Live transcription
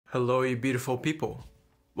Hello, you beautiful people.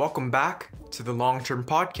 Welcome back to the Long Term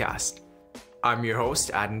Podcast. I'm your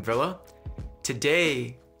host, Adam Villa.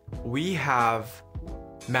 Today, we have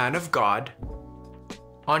man of God,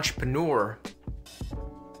 entrepreneur,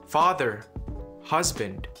 father,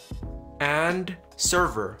 husband, and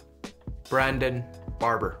server, Brandon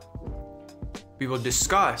Barber. We will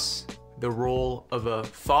discuss the role of a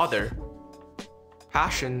father,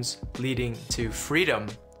 passions leading to freedom,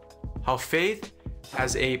 how faith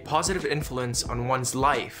has a positive influence on one's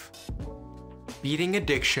life, beating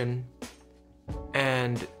addiction,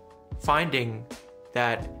 and finding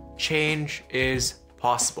that change is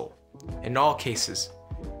possible in all cases.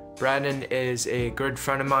 Brandon is a good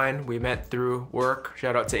friend of mine. We met through work.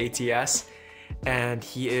 Shout out to ATS. And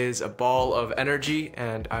he is a ball of energy,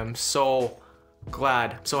 and I'm so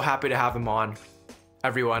glad, so happy to have him on.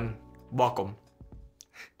 Everyone, welcome.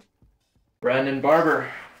 Brandon Barber,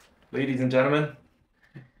 ladies and gentlemen.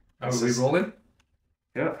 Are we rolling?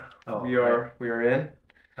 Yeah, Oh, we are in.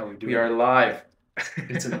 How we doing? We are live.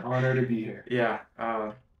 It's an honor to be here. Yeah.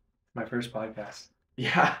 My first podcast.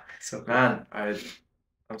 Yeah. So cool. Man,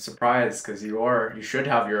 I'm surprised because you should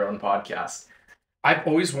have your own podcast. I've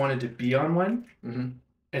always wanted to be on one. Mm-hmm.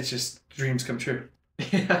 It's just dreams come true.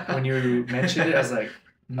 Yeah. When you mentioned it, I was like,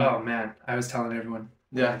 oh man. I was telling everyone,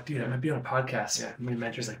 Yeah. like, dude, I'm gonna be on a podcast. Yeah. My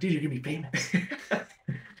mentor's like, dude, you're gonna be famous.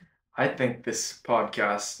 I think this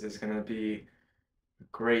podcast is going to be a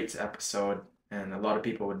great episode, and a lot of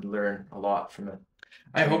people would learn a lot from it.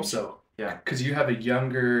 I hope so. Yeah. Because you have a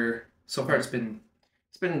younger. So far, it's been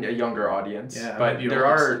a younger audience. Yeah, but the there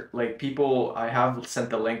oldest. are like people. I have sent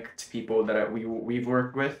the link to people that we've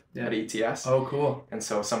worked with at ATS. Oh, cool. And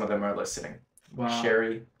so some of them are listening. Wow.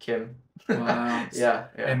 Sherry, Kim. Wow. Yeah.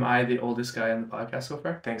 Am I the oldest guy on the podcast so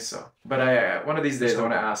far? I think so. But I one of these days I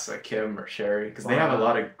want to ask like Kim or Sherry because they have a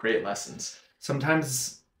lot of great lessons.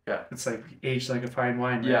 Sometimes it's like aged like a fine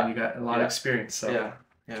wine, man. Yeah. You got a lot of experience. So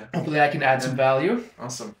Yeah. hopefully I can add some value.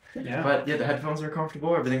 Awesome. Yeah. But yeah, the headphones are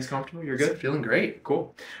comfortable. Everything's comfortable. You're good. Feeling great.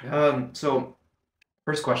 Cool. Yeah. So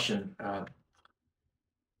first question,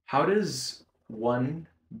 how does one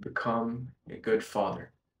become a good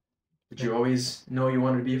father? Did you always know you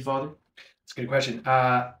wanted to be a father? That's a good question.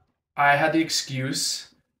 I had the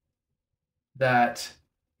excuse that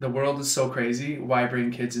the world is so crazy, why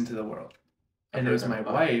bring kids into the world? And it was my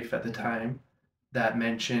wife at the time that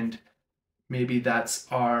mentioned maybe that's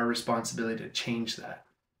our responsibility to change that.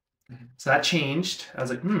 Mm-hmm. So that changed. I was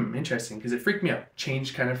like, interesting, because it freaked me out.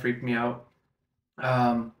 Change kind of freaked me out.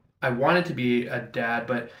 I wanted to be a dad,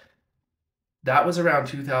 but that was around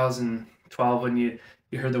 2012 when you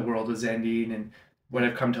heard the world was ending, and what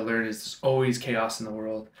I've come to learn is there's always chaos in the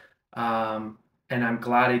world. And I'm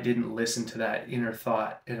glad I didn't listen to that inner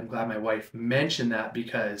thought. And I'm glad my wife mentioned that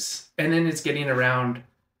because, and then it's getting around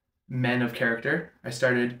men of character. I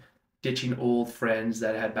started ditching old friends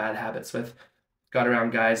that I had bad habits with, got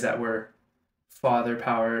around guys that were father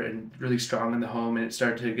power and really strong in the home. And it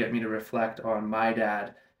started to get me to reflect on my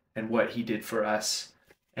dad and what he did for us.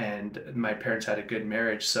 And my parents had a good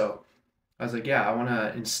marriage. So I was like, yeah, I want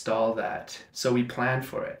to install that. So we planned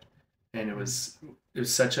for it. And it was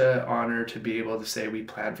such an honor to be able to say we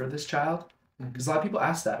planned for this child. Because a lot of people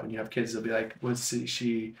ask that when you have kids. They'll be like, was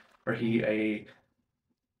she or he a,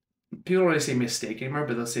 people don't really say mistake anymore,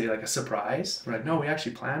 but they'll say like a surprise. We're like, no, we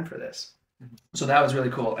actually planned for this. So that was really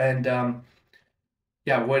cool. And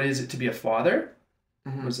what is it to be a father?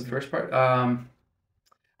 Was the first part.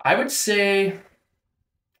 I would say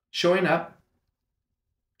showing up,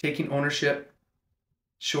 taking ownership,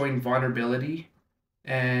 showing vulnerability,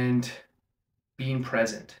 and being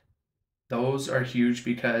present. Those are huge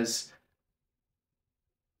because,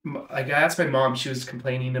 like, I asked my mom, she was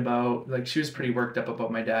complaining about, like, she was pretty worked up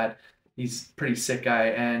about my dad. He's a pretty sick guy.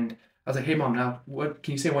 And I was like, hey, Mom, now, what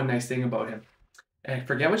can you say one nice thing about him? And I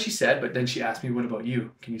forget what she said, but then she asked me, what about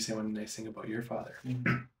you? Can you say one nice thing about your father?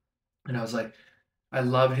 And I was like, I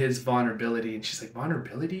love his vulnerability. And she's like,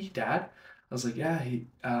 vulnerability, Dad? I was like, yeah,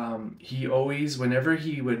 he always, whenever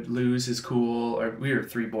he would lose his cool, or we were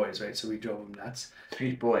 3 boys, right? So we drove him nuts.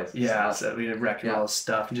 3 boys. Yeah, so we were wrecking all his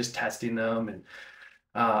stuff and just testing them. And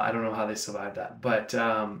I don't know how they survived that. But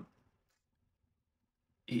I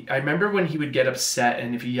remember when he would get upset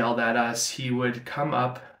and if he yelled at us, he would come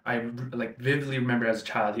up. I like vividly remember as a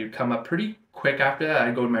child, he would come up pretty quick after that.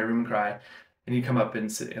 I'd go to my room and cry. And he'd come up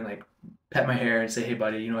and sit and like pet my hair and say, hey,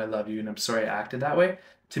 buddy, I love you. And I'm sorry I acted that way.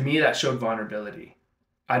 To me, that showed vulnerability.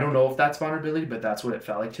 I don't know if that's vulnerability, but that's what it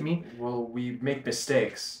felt like to me. Well, we make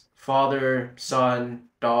mistakes. Father, son,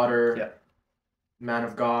 daughter, man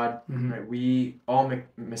of God, right? We all make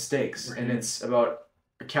mistakes. Right. And it's about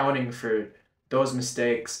accounting for those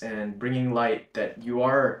mistakes and bringing light that you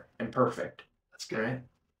are imperfect. That's good. Right?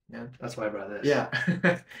 Yeah. That's why I brought this. Yeah.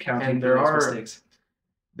 Counting And those mistakes.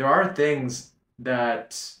 there are things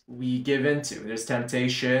that we give into. There's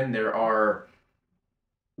temptation. There are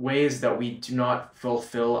ways that we do not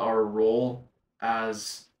fulfill our role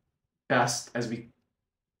as best as we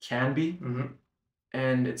can be. Mm-hmm.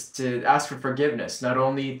 And it's to ask for forgiveness, not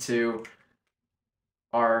only to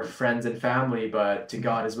our friends and family, but to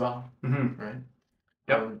God as well. Mm-hmm. Right?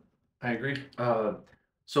 Yep. I agree.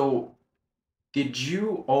 So did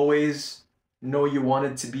you always know you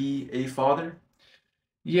wanted to be a father?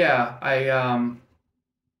 Yeah, I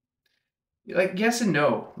like yes and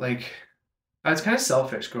no. Like I was kind of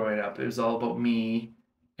selfish growing up. It was all about me,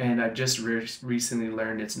 and I've just recently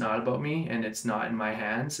learned it's not about me, and it's not in my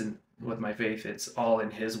hands. And with my faith, it's all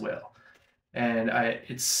in His will, and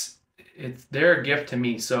it's they're a gift to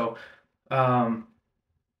me. So, um,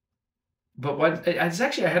 but it's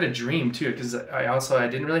actually I had a dream too because I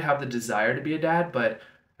didn't really have the desire to be a dad, but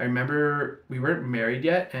I remember we weren't married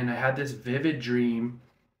yet, and I had this vivid dream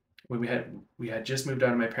when we had just moved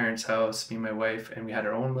out of my parents' house, me and my wife, and we had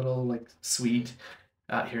our own little like suite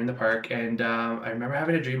here in the park. And I remember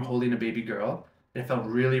having a dream holding a baby girl, and it felt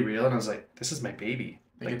really real. And I was like, "This is my baby.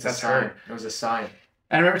 I think Like it's a that's sign. her." It was a sign.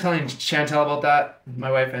 And I remember telling Chantel about that, my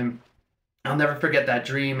wife, and I'll never forget that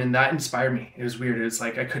dream. And that inspired me. It was weird. It was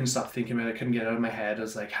like I couldn't stop thinking about it. I couldn't get it out of my head. I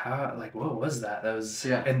was like, "How? Like, what was that?" That was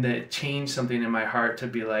Yeah. And it changed something in my heart to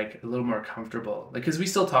be like a little more comfortable. Like, because we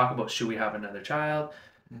still talk about should we have another child.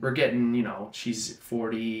 We're getting, she's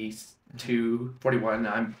 42, 41,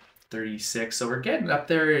 I'm 36. So we're getting up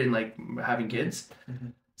there and like having kids.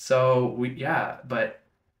 Mm-hmm. So but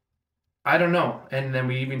I don't know. And then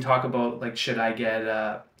we even talk about like, should I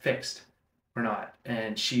get fixed or not?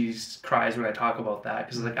 And she cries when I talk about that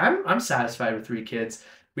because like, I'm satisfied with 3 kids.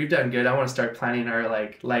 We've done good. I want to start planning our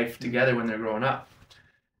like life together when they're growing up.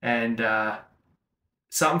 And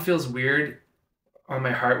something feels weird on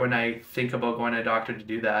my heart when I think about going to a doctor to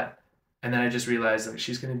do that. And then I just realized that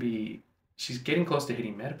she's getting close to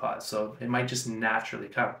hitting menopause. So it might just naturally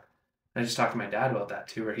come. I just talked to my dad about that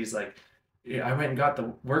too, where he's like, yeah, I went and got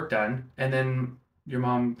the work done and then your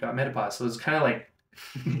mom got menopause. So it's kind of like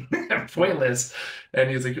pointless. And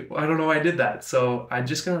he's like, well, I don't know why I did that. So I'm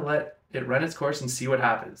just going to let it run its course and see what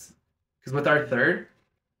happens. Because with our third,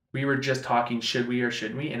 we were just talking, should we or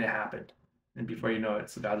shouldn't we? And it happened. And before you know it,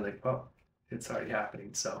 so God's like, oh, it's already happening.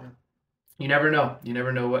 So you never know. You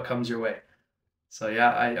never know what comes your way. So yeah,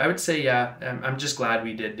 I would say, yeah, I'm just glad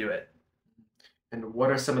we did do it. And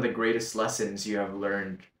what are some of the greatest lessons you have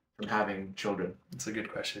learned from having children? That's a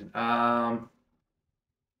good question. I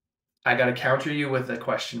got to counter you with a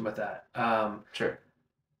question with that. Sure.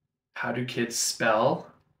 How do kids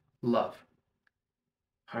spell love?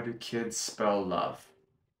 How do kids spell love?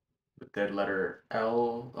 With the letter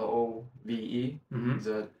Love? Mm-hmm. Is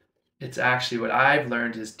it It's actually what I've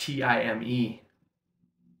learned is Time.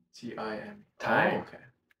 Tim? Time. Oh, okay.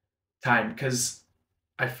 Time, because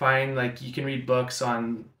I find like you can read books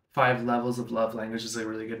on 5 levels of love language. Is a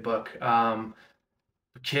really good book.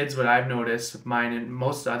 Kids, what I've noticed with mine and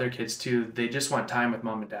most other kids too, they just want time with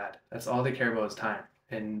mom and dad. That's all they care about is time,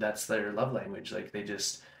 and that's their love language. Like they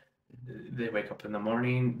wake up in the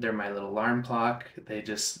morning. They're my little alarm clock. They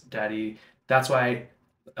just daddy. That's why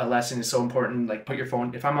a lesson is so important. Like put your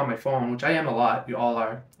phone. If I'm on my phone, which I am a lot, we all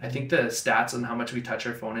are. I think the stats on how much we touch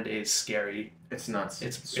our phone a day is scary. It's nuts.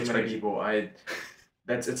 It's so many crazy. people.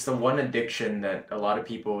 It's the one addiction that a lot of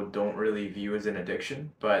people don't really view as an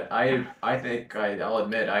addiction. But I think I'll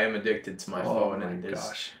admit I am addicted to my phone, and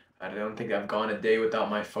gosh. I don't think I've gone a day without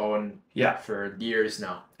my phone. Yeah. For years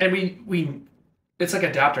now. And we it's like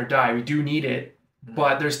adapt or die. We do need it.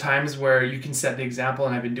 But there's times where you can set the example,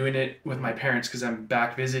 and I've been doing it with my parents because I'm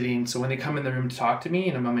back visiting. So when they come in the room to talk to me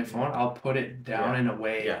and I'm on my phone, I'll put it down and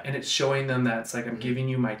away. Yeah. And it's showing them that it's like I'm giving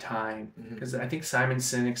you my time. Because I think Simon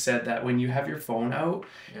Sinek said that when you have your phone out,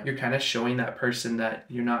 you're kind of showing that person that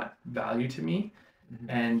you're not value to me.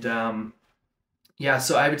 And so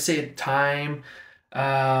I would say time.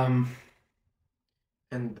 And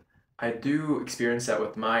I do experience that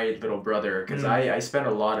with my little brother because I spend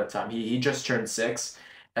a lot of time. He just turned 6,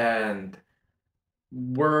 and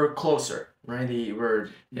we're closer, right? We're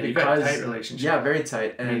you got a tight relationship. Yeah, very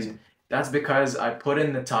tight, and Amazing. That's because I put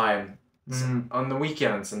in the time on the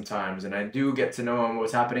weekends sometimes, and I do get to know him,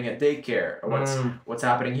 what's happening at daycare, what's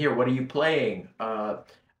happening here, what are you playing?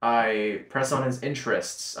 I press on his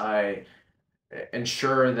interests. I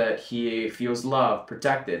ensure that he feels loved,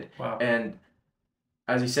 protected, and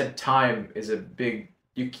as you said, time is a big.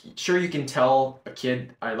 You can tell a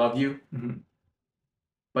kid I love you,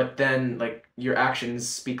 but then like your actions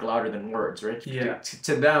speak louder than words, right? Yeah.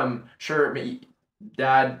 To them, sure,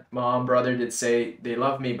 dad, mom, brother did say they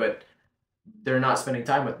love me, but they're not spending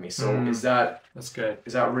time with me. So That's good.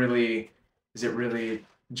 is that really, is it really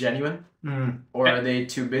genuine? Or are they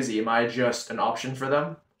too busy? Am I just an option for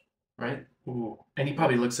them? Right? Ooh. And he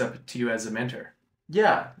probably looks up to you as a mentor.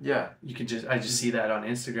 Yeah. You can I just see that on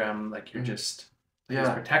Instagram, like you're just his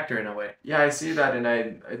Yeah. protector in a way. Yeah, I see that, and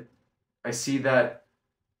I see that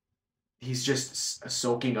he's just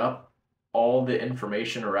soaking up all the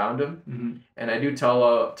information around him. And I do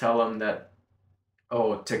tell him that,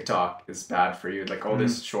 oh, TikTok is bad for you, like all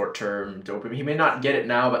this short-term dopamine. He may not get it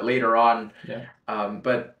now, but later on. Yeah.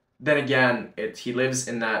 But then again, he lives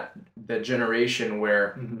in the generation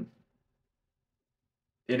where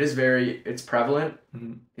it's prevalent.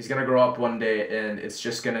 He's gonna grow up one day, and it's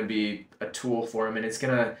just gonna be a tool for him, and it's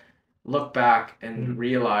gonna look back and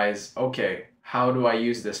realize, okay, how do I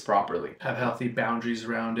use this properly? Have healthy boundaries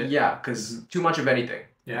around it. Yeah, because too much of anything.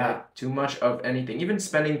 Yeah. Right? Too much of anything. Even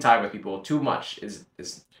spending time with people, too much is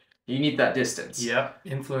you need that distance. Yep.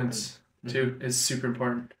 Influence too is super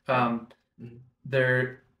important. A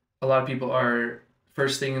lot of people are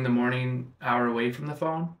first thing in the morning, hour away from the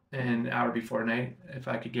phone, and hour before night. If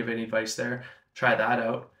I could give any advice there, try that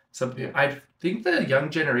out. So I think the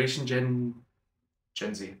young generation, Gen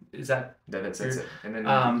Z. Is that? That's it. And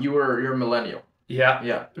then you're a millennial. Yeah.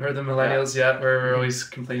 Yeah. We're the millennials. Yeah. We're always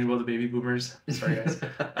complaining about the baby boomers. Sorry, guys.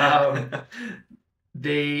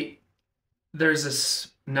 There's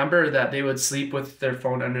this number that they would sleep with their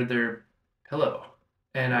phone under their pillow.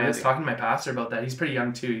 And I was talking to my pastor about that. He's pretty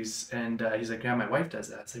young too. He's like, yeah, my wife does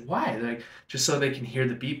that. It's like, why? Like, just so they can hear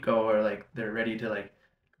the beep go, or like they're ready to like.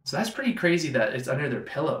 So that's pretty crazy that it's under their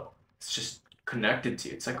pillow. It's just connected to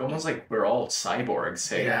you. It's like almost like we're all cyborgs.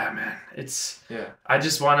 Hey. Yeah, man. I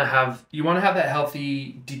just want to have that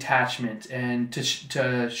healthy detachment, and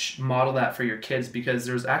to model that for your kids, because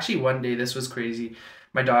there was actually one day, this was crazy.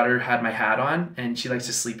 My daughter had my hat on, and she likes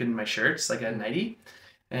to sleep in my shirts, like a nightie,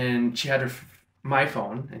 and she had my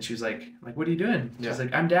phone, and she was like, what are you doing? She was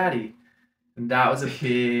like, I'm daddy. And that was a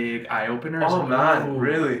big eye opener. Oh, man,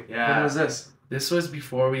 really? Yeah. When was this? This was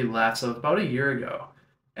before we left, so about a year ago.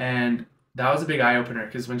 And that was a big eye opener,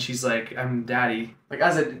 because when she's like, I'm daddy. Like,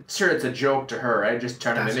 sure, it's a joke to her, right? Just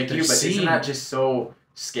trying to mimic you, but isn't that just so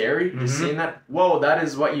scary? Just seeing that, whoa, that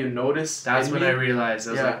is what you notice. That's when I realized.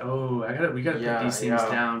 I was like, oh, we gotta put these things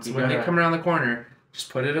down. So when they come around the corner, just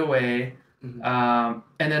put it away. And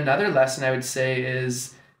another lesson I would say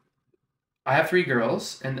is, I have 3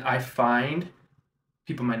 girls, and I find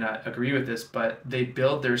people might not agree with this, but they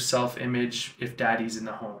build their self-image if daddy's in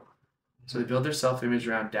the home. So they build their self-image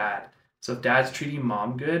around dad. So if dad's treating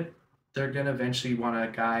mom good, they're gonna eventually want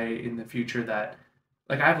a guy in the future that,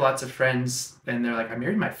 like, I have lots of friends, and they're like, I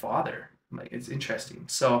married my father. I'm like, it's interesting.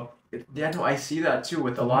 So yeah, no, I see that too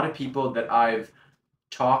with a lot of people that I've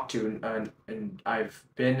talked to, and I've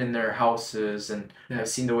been in their houses, and I've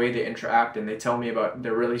seen the way they interact, and they tell me about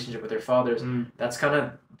their relationship with their fathers. That's kind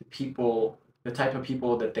of the type of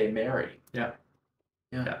people that they marry. Yeah.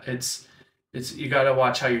 It's you gotta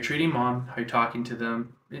watch how you're treating mom, how you're talking to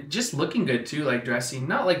them, just looking good too, like dressing,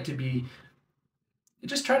 not like to be.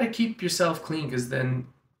 Just try to keep yourself clean, because then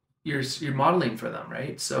you're modeling for them,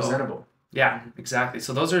 right? So presentable. Yeah, exactly.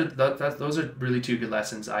 So those are really 2 good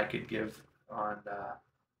lessons I could give on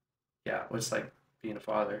what's like being a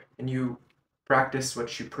father. And you practice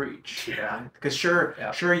what you preach. Yeah. Because sure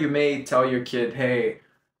you may tell your kid, hey,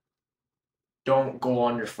 don't go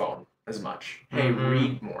on your phone as much. Hey,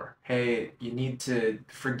 read more. Hey, you need to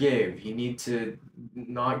forgive. You need to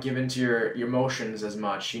not give into your emotions as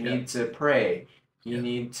much. You need to pray. You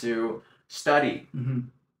need to study.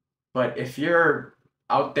 But if you're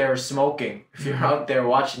out there smoking, if you're out there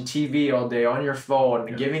watching TV all day on your phone,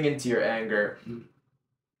 and giving into your anger,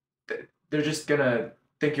 they're just gonna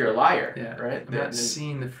think you're a liar, right? I'm not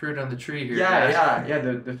seeing the fruit on the tree here.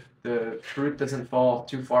 The fruit doesn't fall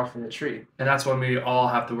too far from the tree. And that's one we all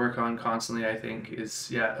have to work on constantly, I think,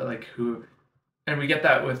 is like who, and we get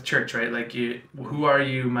that with church, right? Like who are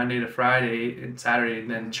you Monday to Friday and Saturday, and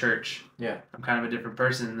then church? Yeah. I'm kind of a different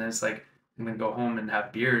person, and then it's like, I'm gonna go home and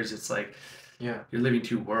have beers. It's like, you're living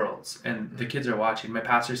 2 worlds, and the kids are watching. My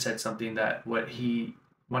pastor said something that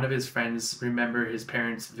one of his friends remember his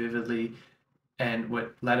parents vividly, and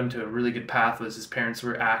what led him to a really good path was his parents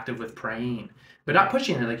were active with praying, but not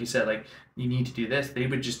pushing it, like you said, like, you need to do this. They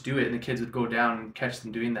would just do it, and the kids would go down and catch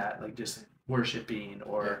them doing that, like just worshiping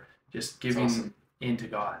or just giving into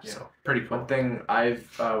God. So pretty cool. One thing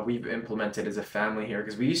we've implemented as a family here,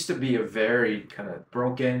 because we used to be a very kind of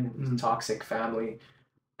broken, toxic family,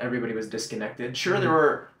 everybody was disconnected. Sure, there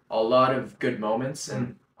were a lot of good moments,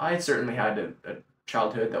 and I certainly had a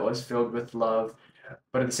childhood that was filled with love. Yeah.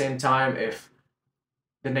 But at the same time, if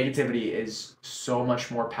the negativity is so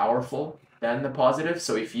much more powerful than the positive,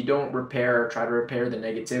 so if you don't try to repair the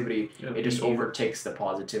negativity, it just overtakes the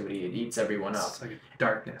positivity. It eats everyone up. It's like a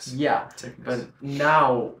darkness. Yeah, Sickness. but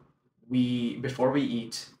now before we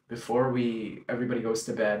eat, everybody goes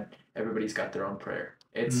to bed, everybody's got their own prayer.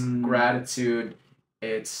 It's gratitude.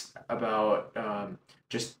 It's about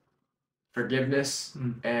just forgiveness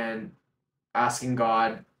and asking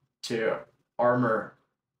God to armor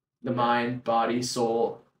the mind, body,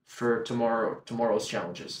 soul for tomorrow's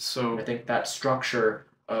challenges. So I think that structure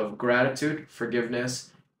of gratitude,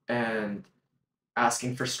 forgiveness, and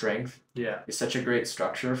asking for strength is such a great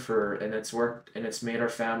structure and it's worked and it's made our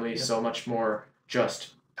family so much more just.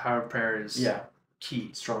 Power of prayer is key.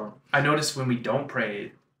 Strong. I notice when we don't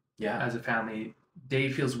pray as a family, day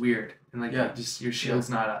feels weird and like just your shield's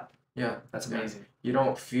not up. Yeah. That's amazing. You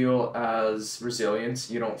don't feel as resilient.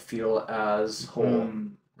 You don't feel as whole.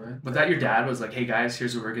 Right? Was that your dad was like, hey guys,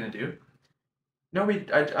 here's what we're gonna do? No,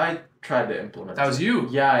 I tried to implement that. Was you?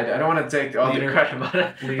 Yeah, I don't want to take all the credit about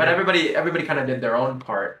it. But everybody kind of did their own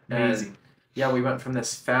part. Amazing. And yeah, we went from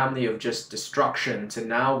this family of just destruction to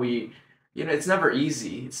now it's never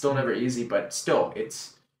easy. It's still never easy, but still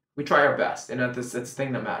we try our best, and that's the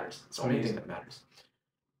thing that matters. It's the only thing that matters.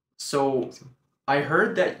 So I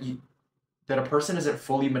heard that a person isn't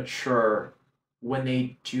fully mature when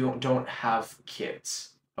they don't have kids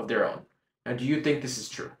of their own. Now, do you think this is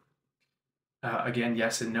true? Again,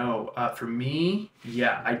 yes and no. For me,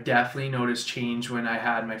 I definitely noticed change when I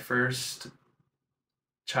had my first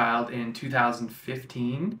child in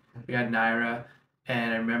 2015. We had Naira,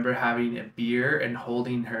 and I remember having a beer and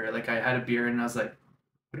holding her. Like I had a beer and I was like,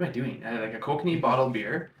 what am I doing? I had like a coconut bottled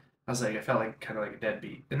beer. I was like, I felt like kind of like a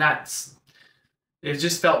deadbeat. And it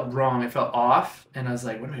just felt wrong. It felt off. And I was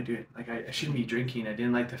like, what am I doing? Like I shouldn't be drinking. I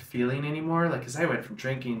didn't like the feeling anymore. Like, cause I went from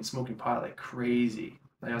drinking, smoking pot like crazy.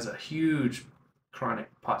 Like I was a huge chronic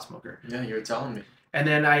pot smoker. Yeah, you were telling me. And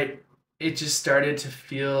then it just started to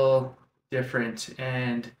feel different,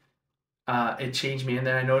 and it changed me. And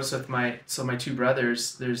then I noticed with my two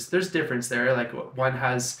brothers, there's difference there. Like one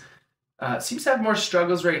has seems to have more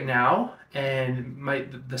struggles right now, and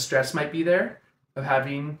the stress might be there of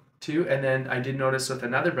having two. And then I did notice with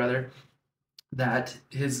another brother that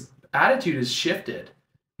his attitude has shifted.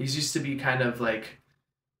 He's used to be kind of like,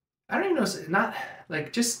 I don't even know, not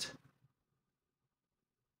like just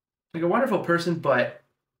like a wonderful person, but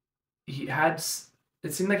it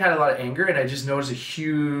seemed like had a lot of anger, and I just noticed a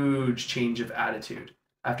huge change of attitude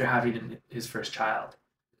after having his first child.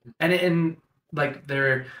 And like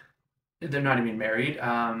they're not even married.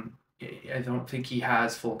 I don't think he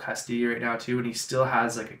has full custody right now too, and he still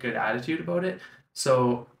has like a good attitude about it.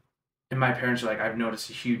 So, and my parents are like, I've noticed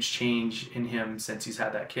a huge change in him since he's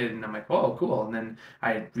had that kid, and I'm like, oh, cool. And then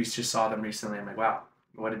we just saw them recently. I'm like, wow,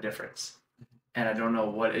 what a difference. And I don't know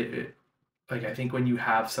what like, I think when you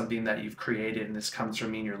have something that you've created and this comes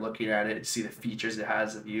from me and you're looking at it, see the features it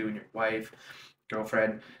has of you and your wife,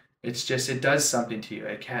 girlfriend, it does something to you.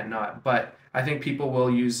 It can't not. But I think people will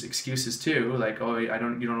use excuses too. Like, oh, you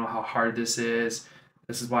don't know how hard this is.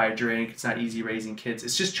 This is why I drink. It's not easy raising kids.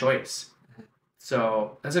 It's just choice.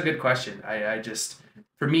 So that's a good question. I just,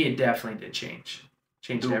 for me, it definitely did change.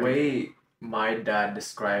 Changed the everything. Way my dad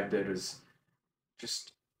described it was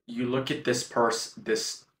just, you look at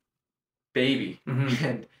this baby,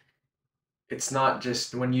 and it's not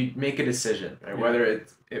just when you make a decision, right? Whether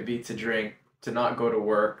it be to drink, to not go to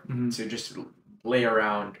work, to just lay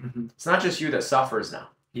around. It's not just you that suffers now.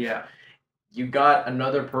 Yeah. You got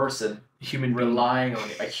another person, relying on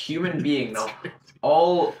you, a human being now.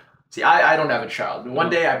 I don't have a child. One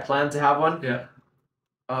day I plan to have one. Yeah.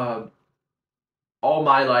 All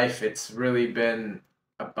my life it's really been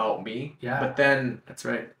about me. Yeah. But then that's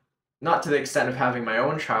right. Not to the extent of having my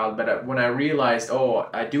own child, but when I realized, oh,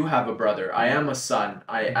 I do have a brother, I am a son,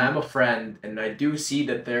 I am a friend, and I do see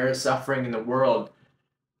that there is suffering in the world,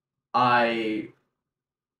 I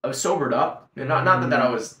was sobered up. And not that I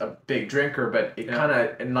was a big drinker, but it kind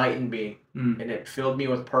of enlightened me, and it filled me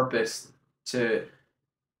with purpose to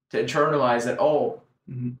internalize that,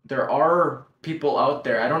 there are people out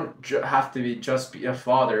there. I don't have to just be a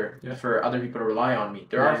father for other people to rely on me.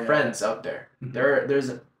 There are friends out there.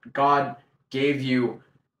 God gave you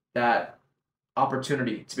that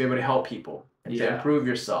opportunity to be able to help people and to improve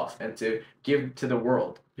yourself and to give to the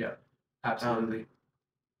world. Yeah, absolutely.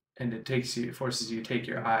 And it forces you to take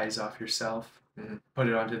your eyes off yourself, put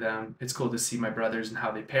it onto them. It's cool to see my brothers and how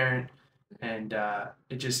they parent, and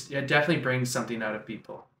it definitely brings something out of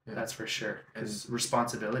people. That's for sure. Because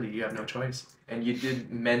responsibility, you have no choice. And you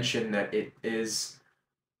did mention that it is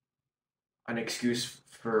an excuse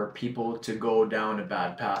for people to go down a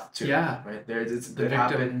bad path too. Yeah. Right? It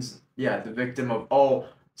happens. Yeah, the victim of, oh,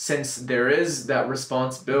 since there is that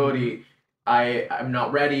responsibility, I'm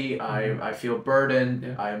not ready. I feel burdened.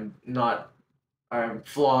 Yeah. I'm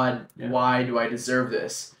flawed. Yeah. Why do I deserve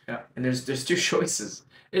this? Yeah. And there's two choices.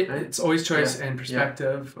 It's always choice and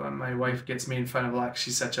perspective. Yeah. My wife gets made fun of a lot.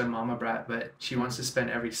 She's such a mama brat, but she wants to spend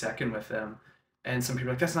every second with them. And some people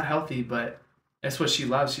are like, that's not healthy, but that's what she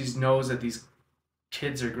loves. She knows that these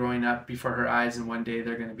kids are growing up before her eyes, and one day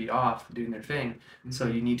they're going to be off doing their thing. So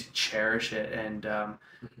you need to cherish it. And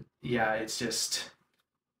yeah, it's just,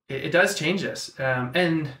 it does change us.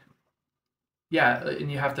 And yeah, and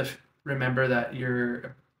you have to remember that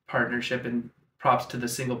your partnership, and props to the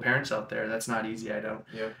single parents out there. That's not easy. I don't.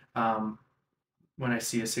 Yeah. When I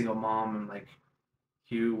see a single mom, I'm like,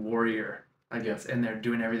 you warrior. Like and they're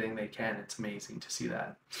doing everything they can. It's amazing to see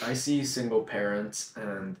that. I see single parents,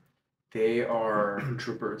 and they are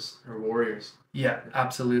troopers or warriors. Yeah,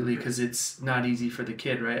 absolutely. Because it's not easy for the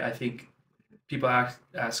kid, right? I think people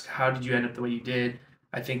ask, how did you end up the way you did?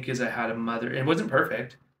 I think because I had a mother. It wasn't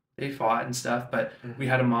perfect. They fought and stuff, but we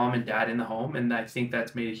had a mom and dad in the home, and I think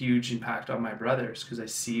that's made a huge impact on my brothers, because I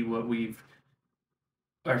see what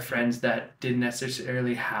our friends that didn't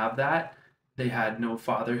necessarily have that. They had no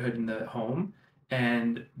fatherhood in the home,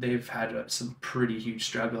 and they've had some pretty huge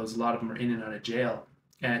struggles. A lot of them are in and out of jail.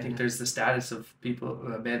 And I think there's the status of people,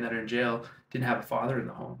 men that are in jail, didn't have a father in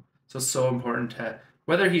the home. So it's so important to,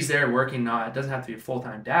 whether he's there working or not, it doesn't have to be a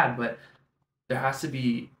full-time dad, but there has to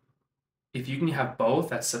be, if you can have both,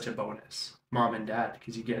 that's such a bonus, mom and dad,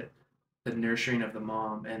 because you get the nurturing of the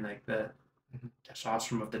mom and like the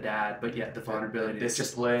testosterone of the dad, but yet the vulnerability, the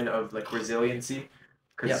discipline of like resiliency,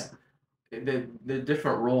 because the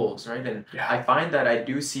different roles, right? And I find that I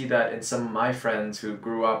do see that in some of my friends who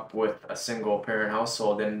grew up with a single parent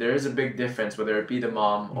household, and there is a big difference whether it be the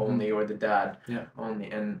mom only or the dad only,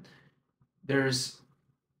 and there's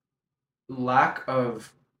lack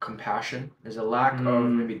of compassion. There's a lack of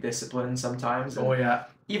maybe discipline sometimes. And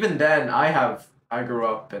even then, I grew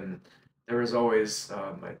up, and there was always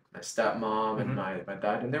my stepmom and my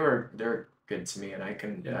dad, and they're good to me, and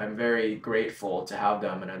I'm very grateful to have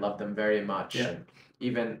them, and I love them very much. And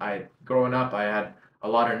even growing up, I had a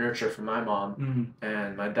lot of nurture from my mom,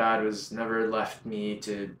 and my dad was never left me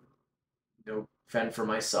to fend for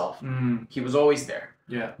myself. He was always there.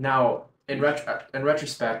 Now in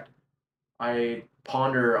retrospect, I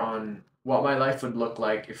ponder on what my life would look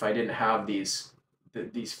like if I didn't have these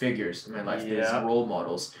figures in my life, these role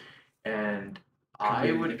models, and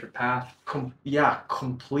I would different path.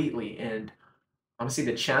 Completely. And honestly,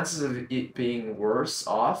 the chances of it being worse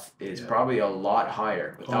off is probably a lot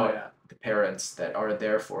higher without the parents that are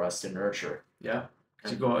there for us to nurture. Yeah,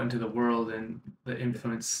 to go out into the world, and the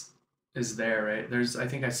influence is there, right? I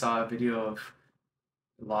think I saw a video of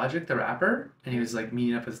Logic, the rapper, and he was like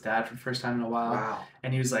meeting up with his dad for the first time in a while. Wow.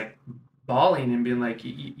 And he was like bawling and being like,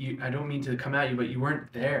 I don't mean to come at you, but you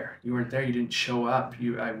weren't there. You weren't there. You didn't show up.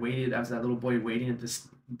 I was that little boy waiting at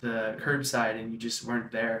the curbside, and you just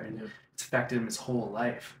weren't there. And it's affected him his whole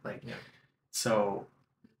life. So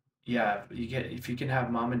if you can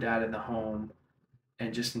have mom and dad in the home,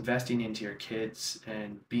 and just investing into your kids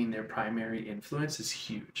and being their primary influence is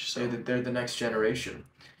huge. So they're the next generation.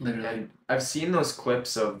 Literally. And I've seen those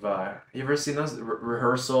clips of, you ever seen those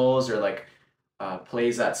rehearsals or like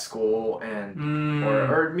plays at school, and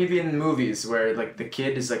or maybe in movies where like the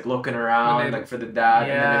kid is like looking around like for the dad,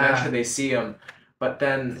 and then eventually they see him. But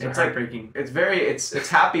then it's heartbreaking. Like it's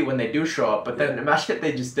happy when they do show up, but then imagine if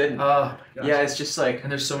they just didn't. Oh my gosh. Yeah, it's just like,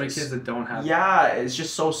 and there's so many kids that don't have. Yeah, it's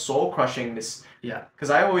just so soul crushing. Because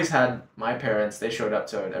I always had my parents. They showed up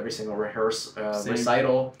to every single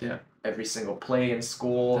recital. Every single play in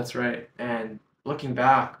school. That's right. And looking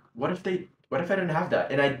back, what if I didn't have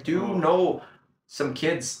that? And I do know some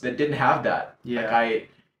kids that didn't have that.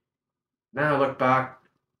 Like now I look back,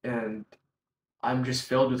 and I'm just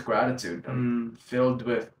filled with gratitude. I'm filled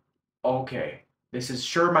with, okay, this is,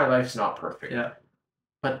 sure, my life's not perfect.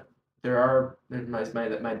 But there are my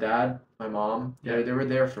dad, my mom, they were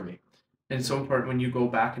there for me. And it's so important when you go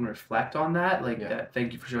back and reflect on that, that,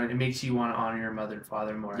 thank you for showing. It makes you want to honor your mother and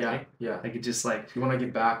father more. Right? Like, it just like, you want to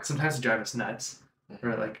get back. Sometimes it drives us nuts,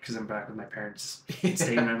 or like, because I'm back with my parents,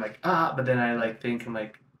 staying there, I'm like, but then I like think, I'm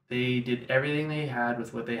like, they did everything they had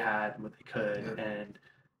with what they had and what they could, and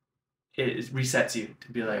it resets you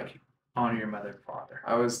to be like, honor your mother and father.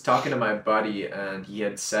 I was talking to my buddy, and he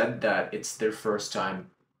had said that it's their first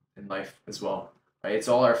time in life as well. Right? It's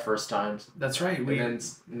all our first times. That's right. And then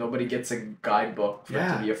nobody gets a guidebook for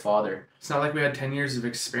to be a father. It's not like we had 10 years of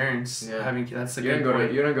experience having. That's the good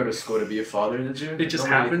point. You didn't go to school to be a father, did you? It just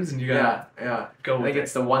happens, and you gotta go with it. I think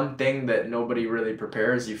it's the one thing that nobody really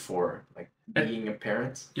prepares you for, like being a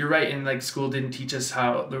parent. You're right, and like school didn't teach us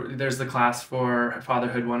how. There's the class for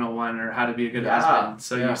Fatherhood 101 or how to be a good husband.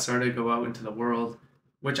 So you sort of go out into the world,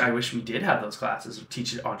 which I wish we did have those classes, or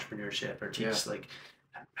teach entrepreneurship, or teach like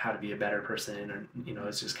how to be a better person, or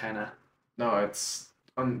it's just kind of. No, it's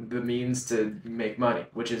on the means to make money,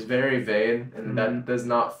 which is very vain, and that does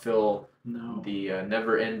not fill the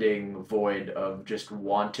never-ending void of just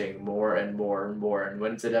wanting more and more and more. And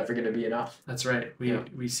when's it ever going to be enough? That's right.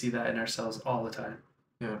 We see that in ourselves all the time.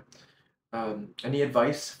 Yeah. Any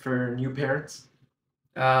advice for new parents?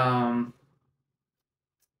 For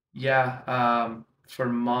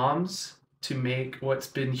moms to make, what's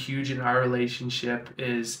been huge in our relationship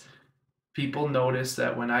is people notice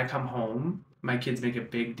that when I come home, my kids make a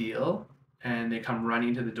big deal and they come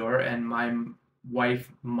running to the door, and my wife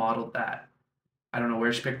modeled that. I don't know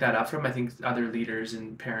where she picked that up from. I think other leaders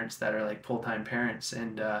and parents that are like full-time parents.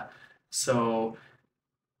 And so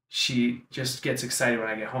she just gets excited when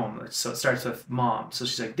I get home. So it starts with mom. So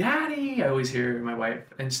she's like, Daddy. I always hear my wife.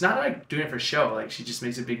 And it's not like doing it for show. Like she just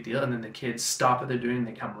makes a big deal, and then the kids stop what they're doing and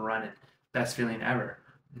they come running. Best feeling ever.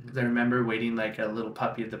 Because I remember waiting like a little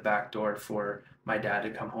puppy at the back door for my dad to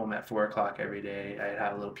come home at 4 o'clock every day. I'd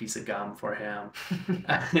have a little piece of gum for him.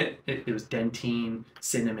 It was Dentine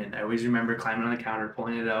cinnamon. I always remember climbing on the counter,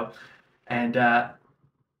 pulling it out. And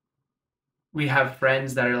we have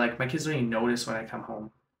friends that are like, my kids don't even notice when I come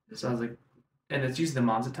home. So I was like, and it's usually the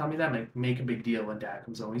moms that tell me that, I'm like, make a big deal when dad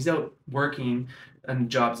comes home. He's out working on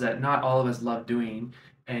jobs that not all of us love doing,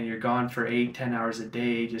 and you're gone for 8-10 hours a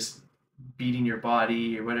day, just beating your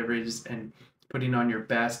body or whatever it is, and putting on your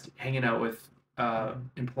best, hanging out with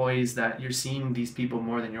employees that you're seeing these people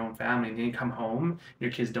more than your own family, and then you come home, your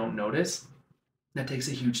kids don't notice. That takes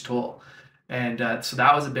a huge toll. And so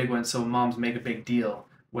that was a big one. So moms make a big deal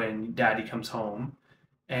when daddy comes home.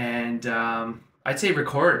 And I'd say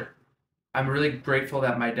record. I'm really grateful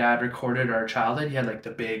that my dad recorded our childhood. He had like the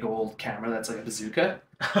big old camera that's like a bazooka.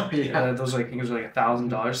 Those like, I think it was like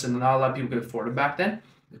 $1,000, and not a lot of people could afford it back then.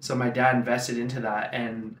 So my dad invested into that,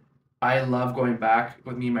 and I love going back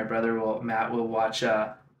with me and my brother. Matt will watch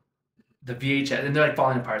the VHS, and they're like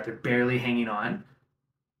falling apart. They're barely hanging on,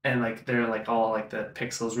 and like they're like all like the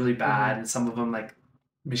pixels really bad, and some of them like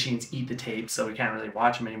machines eat the tape, so we can't really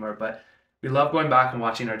watch them anymore. But we love going back and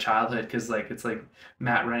watching our childhood, because like it's like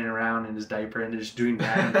Matt running around in his diaper and just doing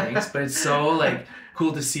random things. But it's so like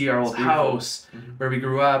cool to see our old house where we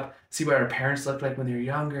grew up, see what our parents looked like when they were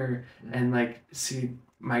younger, and like see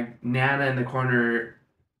my Nana in the corner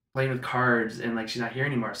playing with cards, and like she's not here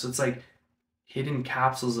anymore. So it's like hidden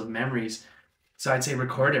capsules of memories. So I'd say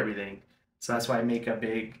record everything. So that's why I make a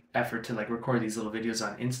big effort to like record these little videos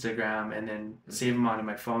on Instagram and then save them onto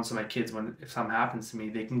my phone, so my kids, if something happens to me,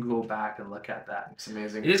 they can go back and look at that. It's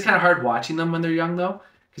amazing. It is kind of hard watching them when they're young though,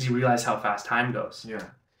 because you realize how fast time goes. Yeah.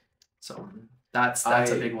 So that's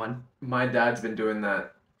a big one. My dad's been doing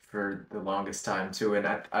that for the longest time too, and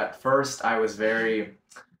at first I was kind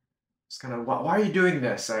of, why are you doing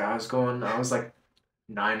this? I was like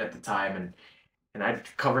 9 at the time, and I'd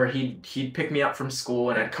cover, he'd pick me up from school,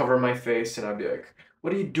 and I'd cover my face, and I'd be like,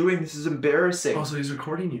 what are you doing? This is embarrassing. Oh, so he's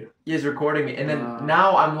recording you. He's recording me. And then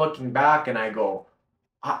now I'm looking back and I go,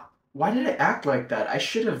 why did I act like that? I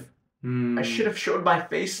should have showed my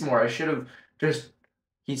face more. I should have just,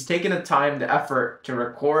 he's taken the time, the effort to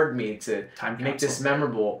record me, to make this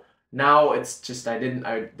memorable. Now it's just, I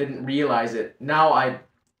didn't realize it. Now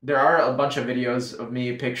there are a bunch of videos of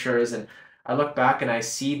me, pictures, and I look back and I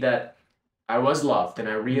see that I was loved, and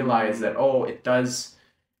I realized that,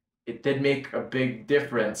 it did make a big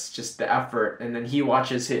difference, just the effort. And then he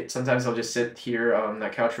watches it. Sometimes he'll just sit here on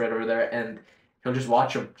that couch right over there, and he'll just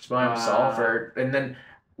watch him by himself. And then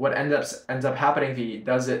what ends up happening, if he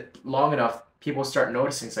does it long enough, people start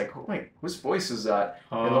noticing. It's like, oh my, whose voice is that?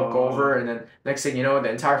 They look over, and then next thing you know,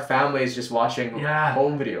 the entire family is just watching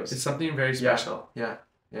home videos. It's something very special. Yeah.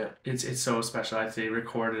 It's so special. I'd say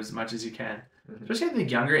record as much as you can, especially at the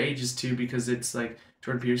younger ages too, because it's like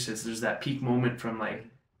Jordan Pierce says, there's that peak moment from like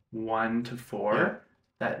 1 to 4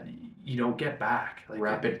 that you don't get back. Like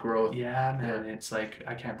rapid growth. Yeah, man. Yeah. It's like,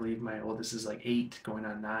 I can't believe my oldest is like 8 going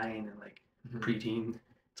on 9, and like preteen.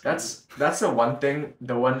 That's the one thing.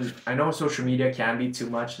 The one, I know social media can be too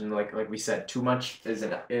much, and like we said, too much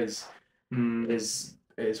is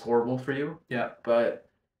horrible for you. Yeah. But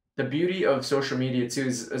the beauty of social media too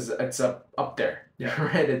is it's up there. Yeah.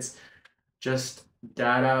 Right. It's just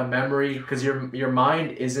data, memory, because your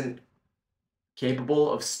mind isn't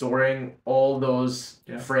capable of storing all those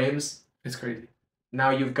frames. It's crazy.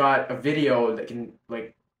 Now you've got a video that can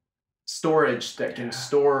like storage that can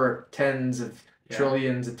store tens of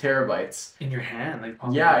trillions of terabytes in your hand, like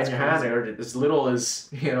in your hand, or as little as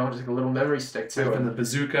just a little memory stick too. Like from the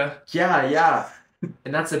bazooka. Yeah,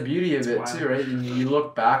 and that's the beauty of it too, right? And you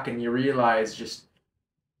look back and you realize just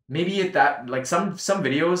maybe at that, like some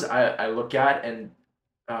videos I look at and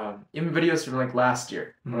even videos from like last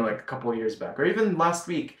year or like a couple of years back or even last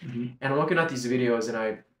week, and I'm looking at these videos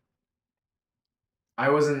and I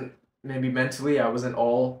wasn't maybe mentally I wasn't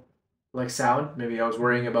all like sound. Maybe I was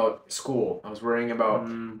worrying about school. I was worrying about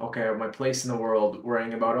okay, my place in the world,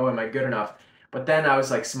 worrying about am I good enough? But then I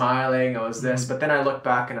was like smiling, I was this, but then I look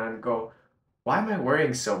back and I go, why am I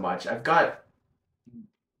worrying so much? I'm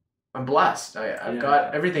blessed. I've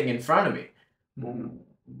got everything in front of me.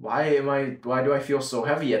 Why do I feel so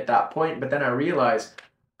heavy at that point? But then I realize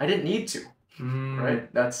I didn't need to.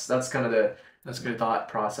 Right? That's kind of the good thought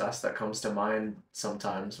process that comes to mind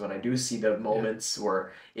sometimes when I do see the moments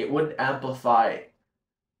where it would amplify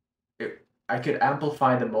it. I could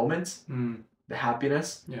amplify the moments, the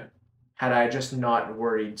happiness, had I just not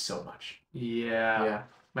worried so much. Yeah.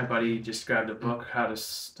 My buddy just grabbed a book, How to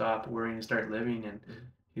Stop Worrying and Start Living, and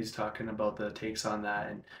he's talking about the takes on that.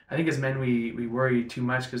 And I think as men, we worry too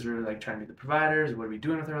much because we're like trying to be the providers. What are we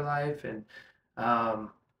doing with our life? And I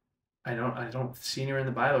don't see anywhere in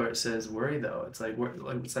the Bible where it says worry though. It's like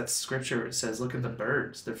what's that scripture where it says, look at the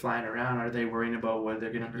birds, they're flying around. Are they worrying about what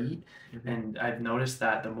they're gonna eat? And I've noticed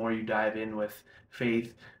that the more you dive in with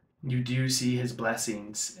faith, you do see His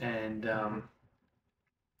blessings. And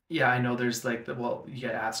I know there's like you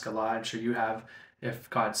get asked a lot. I'm sure you have. If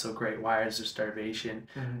God's so great, why is there starvation?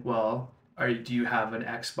 Well, do you have an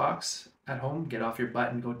Xbox at home? Get off your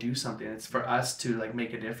butt and go do something. It's for us to like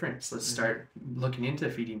make a difference. Let's start looking into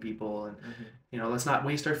feeding people, and let's not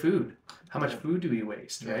waste our food. How much food do we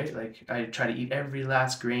waste, right? Like I try to eat every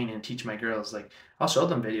last grain and teach my girls. Like I'll show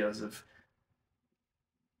them videos of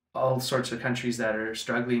all sorts of countries that are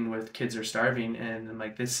struggling with kids are starving, and I'm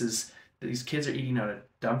like, these kids are eating out of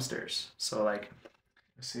dumpsters. So like,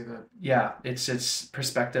 I see that. Yeah, it's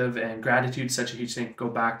perspective, and gratitude is such a huge thing. Go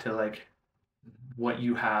back to like what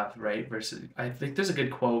you have, right? Versus, I think there's a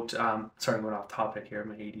good quote. Sorry, I'm going off topic here.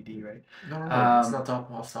 I'm ADD, right? No, it's not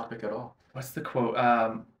off topic at all. What's the quote?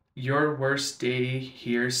 Your worst day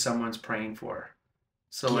here, someone's praying for.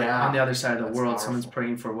 So like on the other side of the world, someone's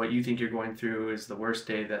praying for what you think you're going through is the worst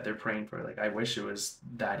day that they're praying for. Like I wish it was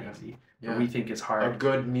that easy. But we think it's hard. A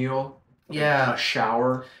good meal. A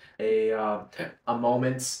shower. A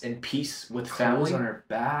moments in peace with family. Clothes on our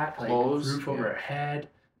back, clothes, like roof over our head.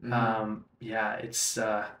 It's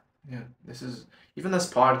this is even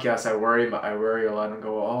this podcast. I worry a lot and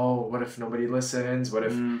go, oh, what if nobody listens? What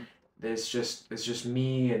if it's just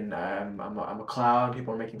me and I'm a clown?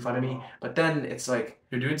 People are making fun of me. But then it's like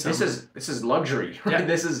you're doing something. This is luxury. Right?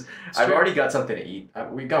 I've already got something to eat.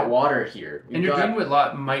 We've got water here. And you're doing what a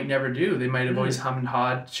lot might never do. They might have always hummed and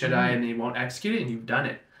hawed, should I, and they won't execute it, and you've done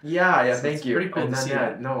it. Yeah, so thank you. Pretty cool to see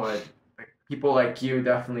that. No, people like you,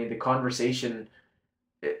 definitely the conversation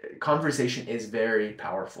is very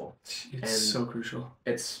powerful. It's so crucial.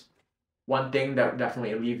 It's one thing that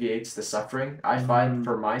definitely alleviates the suffering. I find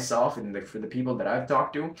for myself and for the people that I've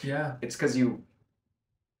talked to. Yeah. It's because you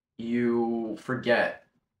forget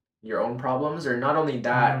your own problems, or not only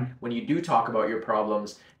that, when you do talk about your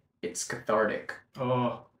problems, it's cathartic.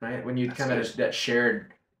 Oh. Right? When you kind of that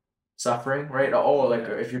shared suffering, right?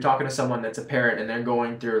 If you're talking to someone that's a parent and they're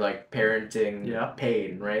going through like parenting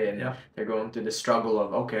pain, right? And they're going through the struggle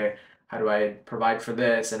of, okay, how do I provide for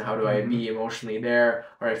this and how do I be emotionally there?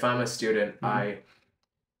 Or if I'm a student, I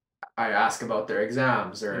ask about their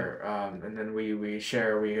exams, or and then we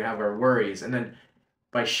share, we have our worries, and then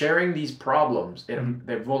by sharing these problems,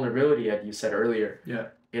 the vulnerability that you said earlier,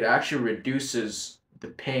 it actually reduces the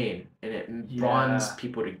pain and it bonds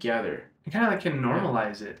people together. It kind of like can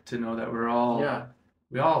normalize it to know that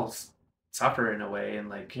we all suffer in a way, and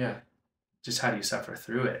like just how do you suffer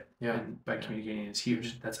through it? And by communicating is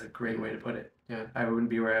huge. That's a great way to put it. I wouldn't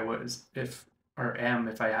be where I was if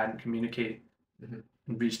I hadn't communicated and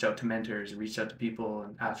reached out to mentors, reached out to people,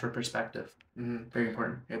 and asked for perspective. Very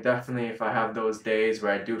important. Yeah, definitely. If I have those days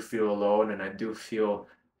where I do feel alone and I do feel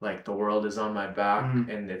like the world is on my back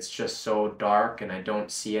and it's just so dark and I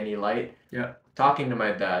don't see any light. Talking to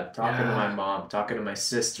my dad, talking to my mom, talking to my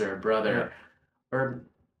sister, brother, or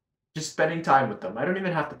just spending time with them. I don't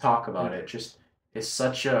even have to talk about it. Just it's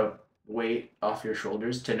such a weight off your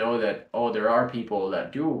shoulders to know that, oh, there are people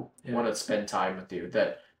that do want to spend time with you,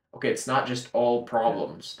 that okay, it's not just all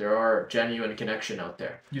problems. There are genuine connection out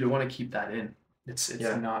there. You don't want to keep that in. It's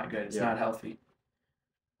not good. It's not healthy.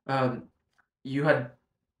 You had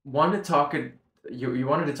wanted to talk you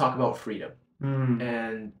wanted to talk about freedom. Mm.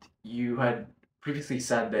 And you had previously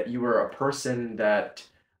said that you were a person that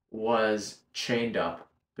was chained up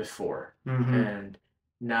before. Mm-hmm. And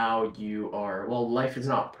now you are, well, life is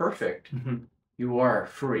not perfect. Mm-hmm. You are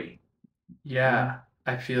free. Yeah,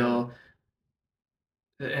 I feel,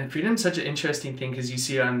 and freedom's such an interesting thing because you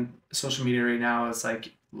see it on social media right now. It's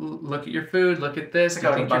like, look at your food, look at this. It's Do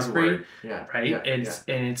you like think you're free? Yeah. Right? Yeah.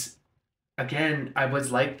 And it's again, I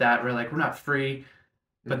was like that. We're like, we're not free,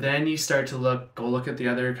 but then you start to go look at the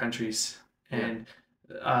other countries and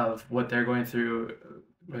of what they're going through,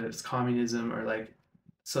 whether it's communism or like.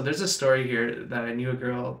 So there's a story here that I knew a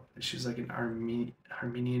girl. She was like an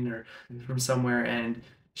Armenian or from somewhere, and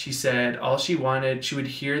she said all she wanted, she would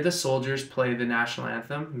hear the soldiers play the national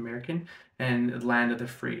anthem, American, and land of the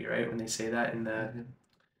free, right? When they say that in the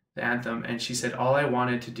anthem. And she said, all I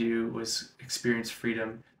wanted to do was experience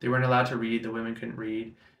freedom. They weren't allowed to read. The women couldn't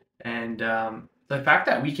read. And the fact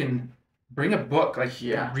that we can bring a book, like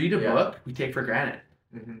read a book, we take for granted.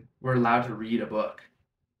 We're allowed to read a book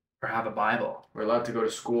or have a Bible. We're allowed to go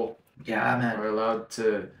to school. Yeah, man. We're allowed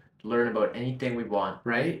to learn about anything we want.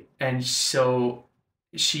 Right? And so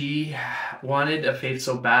she wanted a faith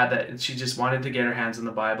so bad that she just wanted to get her hands on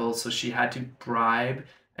the Bible. So she had to bribe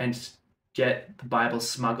and get the Bible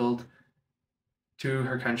smuggled to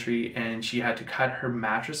her country, and she had to cut her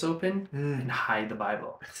mattress open and hide the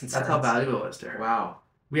Bible. That's how valuable it was to her. Wow.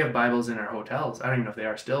 We have Bibles in our hotels. I don't even know if they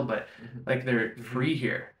are still, but like they're free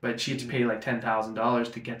here. But she had to pay like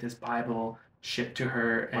 $10,000 to get this Bible shipped to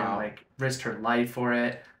her and like risked her life for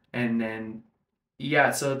it. And then,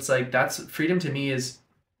 so it's like that's freedom to me is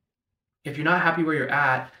if you're not happy where you're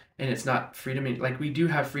at and it's not freedom, like we do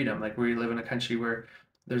have freedom. Like we live in a country where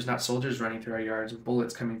there's not soldiers running through our yards with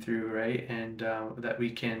bullets coming through, right? And that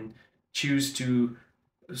we can choose to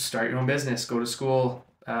start your own business, go to school,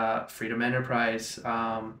 freedom enterprise.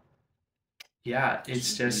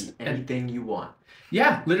 It's just anything you want.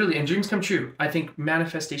 Yeah, literally, and dreams come true. I think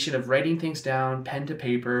manifestation of writing things down, pen to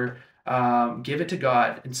paper, give it to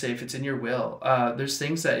God and say if it's in your will. There's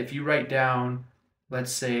things that if you write down,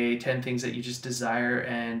 let's say 10 things that you just desire,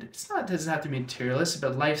 and it doesn't have to be materialistic,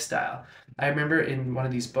 but lifestyle. I remember in one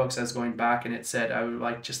of these books I was going back and it said I would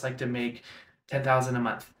like to make 10,000 a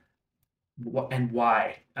month. And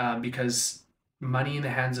why? Because money in the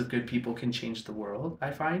hands of good people can change the world,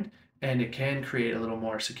 I find, and it can create a little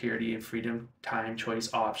more security and freedom, time,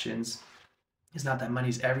 choice, options. It's not that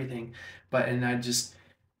money's everything, and I just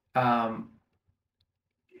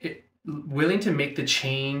willing to make the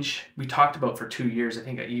change we talked about for 2 years. I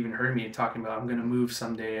think you even heard me talking about I'm going to move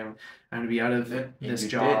someday. I'm going to be out of this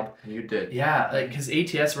job. You did. Yeah, like because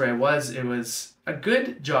ATS where I was, it was a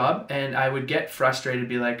good job, and I would get frustrated,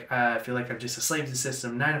 be like, I feel like I'm just a slave to the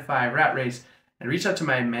system, 9 to 5, rat race, and reach out to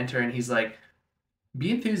my mentor, and he's like, be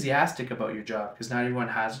enthusiastic about your job because not everyone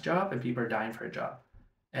has a job and people are dying for a job,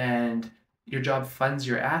 and your job funds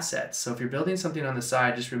your assets. So if you're building something on the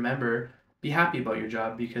side, just remember, be happy about your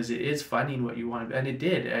job because it is funding what you want. And it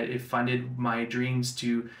did. It funded my dreams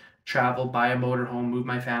to travel, buy a motorhome, move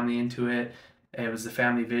my family into it. It was the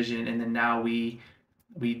family vision. And then now we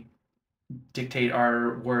dictate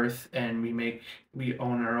our worth, and we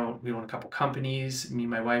own a couple companies, me and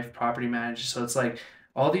my wife, property manager. So it's like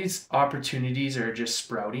all these opportunities are just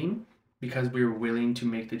sprouting because we were willing to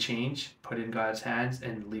make the change, put it in God's hands,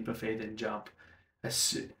 and leap of faith and jump.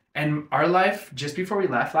 And our life, just before we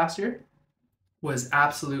left last year, was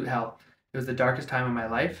absolute hell. It was the darkest time of my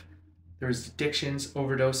life. There was addictions,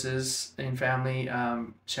 overdoses in family.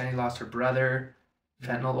 Shani lost her brother,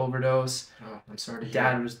 fentanyl overdose. Oh, I'm sorry to hear.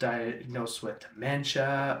 Dad was diagnosed with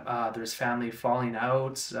dementia. There was family falling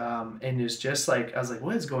out. And it was just like, I was like,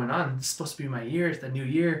 what is going on? It's supposed to be my year. It's the new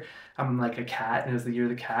year. I'm like a cat, and it was the year of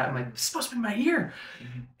the cat. I'm like, it's supposed to be my year.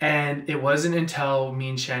 And it wasn't until me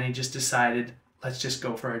and Shani just decided, let's just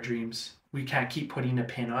go for our dreams. We can't keep putting a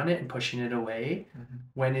pin on it and pushing it away.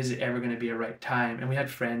 When is it ever going to be a right time? And we had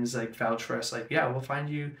friends like vouch for us, like, yeah, we'll find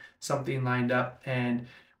you something lined up. And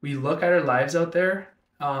we look at our lives out there,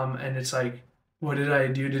 and it's like, what did I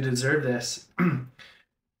do to deserve this?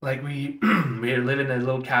 Like we live in a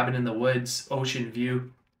little cabin in the woods, ocean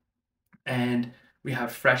view, and we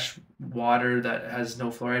have fresh water that has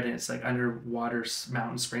no fluoride, and it's like underwater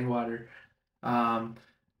mountain spring water.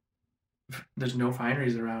 There's no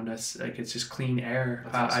fineries around us. Like it's just clean air.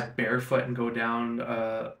 Awesome. I barefoot and go down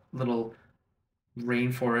a little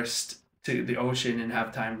rainforest to the ocean and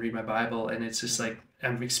have time to read my Bible. And it's just like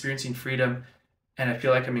I'm experiencing freedom. and I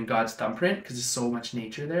feel like I'm in God's thumbprint because there's so much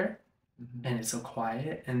nature there, Mhm. and it's so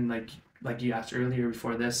quiet. And like you asked earlier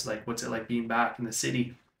before this, like what's it like being back in the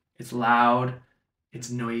city? It's loud, it's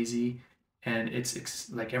noisy, and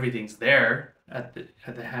like everything's there at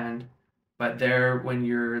the hand. But there, when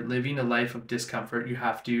you're living a life of discomfort, you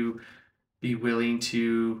have to be willing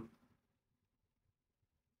to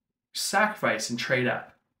sacrifice and trade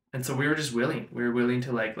up. And so we were just willing. We were willing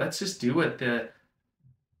to like, let's just do what the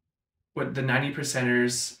 90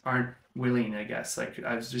 percenters aren't willing, I guess. Like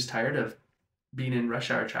I was just tired of being in rush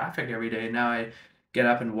hour traffic every day. Now I get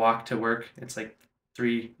up and walk to work. It's like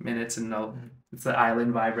 3 minutes and it's the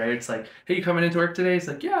island vibe, right? It's like, hey, you coming into work today? It's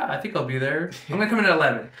like, yeah, I think I'll be there. I'm gonna come in at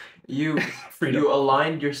 11. You Freedom. you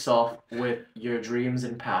aligned yourself with your dreams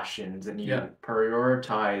and passions, and you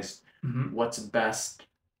prioritized what's best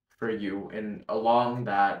for you, and along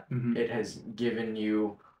that, it has given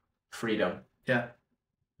you freedom. Yeah.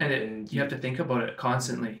 And you have to think about it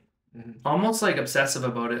constantly. Almost like obsessive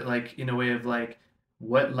about it, like in a way of like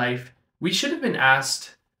what life we should have been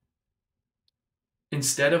asked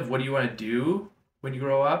instead of what do you want to do when you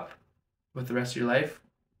grow up with the rest of your life,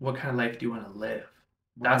 what kind of life do you want to live?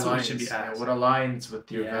 That's what we should be asked. What aligns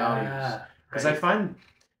with your values. Because I find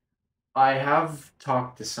I have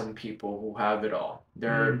talked to some people who have it all.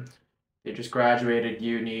 They just graduated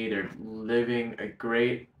uni, they're living a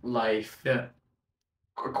great life. Yeah.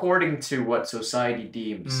 According to what society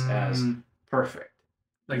deems as perfect.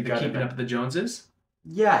 Like the keeping up with the Joneses?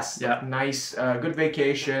 Yes. Yeah. Like nice, good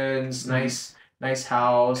vacations, nice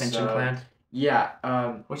house. Pension plan.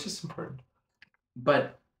 Yeah. Which is important.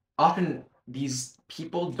 But often these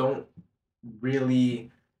people don't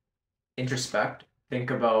really introspect, think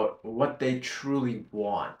about what they truly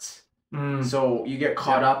want. So you get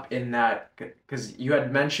caught up in that, because you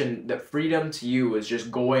had mentioned that freedom to you is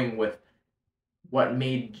just going with what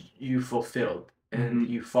made you fulfilled, and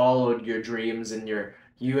you followed your dreams, and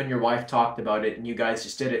you and your wife talked about it, and you guys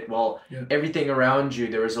just did it. Well, everything around you,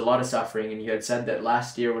 there was a lot of suffering, and you had said that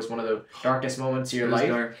last year was one of the darkest moments of your life.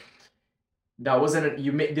 Dark. That wasn't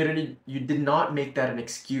you did not make that an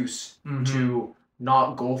excuse to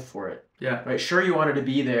not go for it. Yeah. Right. Sure, you wanted to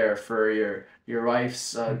be there for your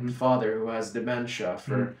wife's father who has dementia,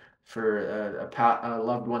 for a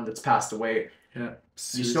loved one that's passed away. Yeah.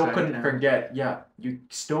 You still couldn't forget. Yeah. You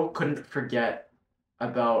still couldn't forget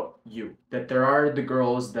about you. That there are the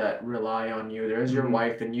girls that rely on you. There's your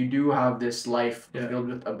wife, and you do have this life filled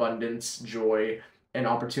with abundance, joy, and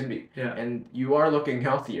opportunity. Yeah. And you are looking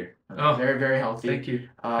healthier. Oh, very, very healthy. Thank you.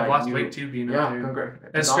 I lost weight too, being out there.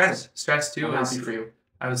 Great. And stress too. I'm happy for you.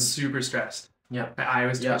 I was super stressed. Yeah. My eye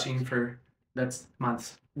was twitching for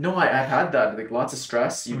months. No, I've had that. Like lots of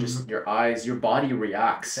stress. You just your eyes, your body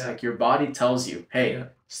reacts. Yeah. Like your body tells you, hey,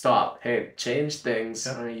 stop. Hey, change things.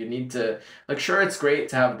 Yeah. You need to sure, it's great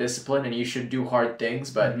to have discipline and you should do hard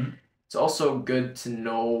things, but it's also good to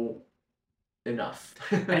know enough.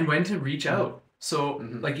 And when to reach out. So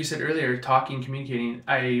like you said earlier, talking, communicating,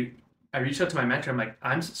 I reached out to my mentor. I'm like,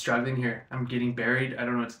 I'm struggling here. I'm getting buried. I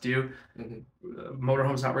don't know what to do.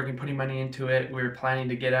 Motorhome's not working, putting money into it. We were planning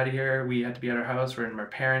to get out of here. We had to be at our house. We're in my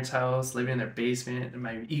parents' house, living in their basement. And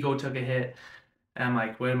my ego took a hit. And I'm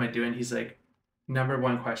like, what am I doing? He's like, number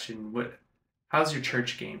one question, how's your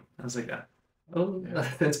church game? I was like,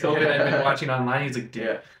 since COVID, I've been watching online. He's like,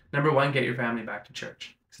 dude, number one, get your family back to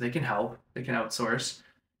church. So they can help. They can outsource.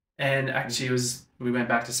 And actually we went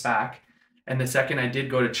back to SPAC. And the second I did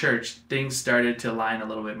go to church, things started to align a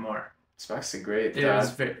little bit more. SPAC's great.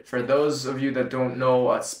 For those of you that don't know,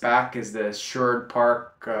 SPAC is the Sherwood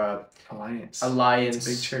Park Alliance.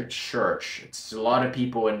 It's a big church. It's a lot of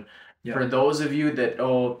people. And for those of you that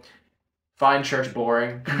find church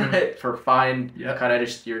boring, kind of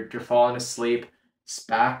just you're falling asleep,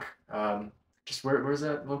 SPAC. Just where's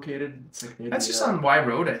that located? It's like that's just on Y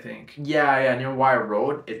Road, I think. Yeah, near Y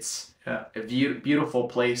Road. It's a beautiful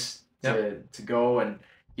place to go, and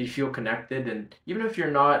you feel connected, and even if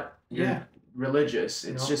you're not religious,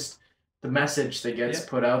 it's just the message that gets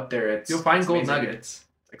put out there. You'll find gold nuggets.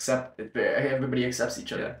 Everybody accepts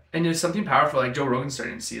each other. And there's something powerful, like Joe Rogan's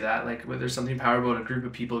starting to see that, like where there's something powerful about a group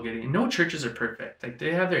of people getting. No churches are perfect. Like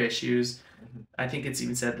they have their issues. I think it's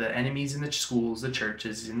even said the enemies in the schools, the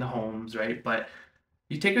churches, in the homes, right? But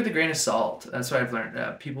you take it with a grain of salt. That's what I've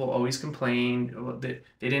learned. People always complain they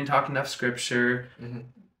didn't talk enough scripture.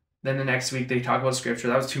 Then the next week they talk about scripture.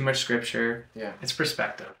 That was too much scripture. Yeah. It's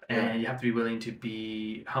perspective. And you have to be willing to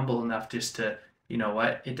be humble enough just to, you know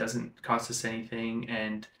what, it doesn't cost us anything.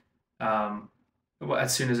 And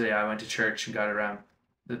as soon as I went to church and got around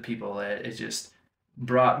the people, it just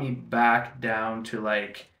brought me back down to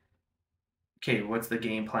like okay, what's the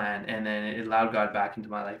game plan? And then it allowed God back into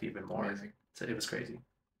my life even more. Amazing. So it was crazy.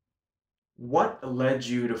 What led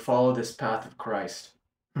you to follow this path of Christ?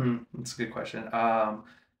 That's a good question. I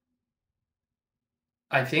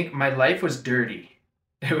think my life was dirty.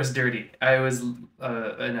 It was dirty. I was in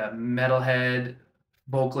a metalhead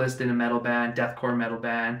vocalist in a metal band, deathcore metal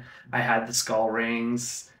band. I had the skull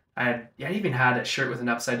rings. I even had a shirt with an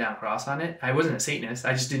upside down cross on it. I wasn't a Satanist.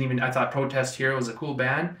 I just didn't even. I thought Protest Hero was a cool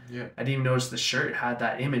band. Yeah. I didn't even notice the shirt had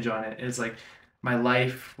that image on it. It's like my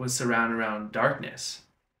life was surrounded around darkness.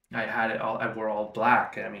 I had it all. I wore all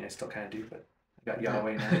black. I mean, I still kind of do, but I got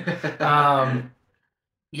Yahweh now.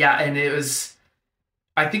 Yeah, and it was.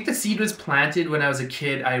 I think the seed was planted when I was a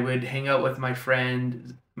kid. I would hang out with my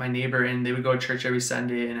friend, my neighbor, and they would go to church every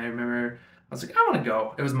Sunday. And I remember I was like, I want to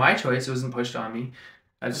go. It was my choice. It wasn't pushed on me.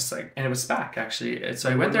 I was just like, and it was SPAC actually. And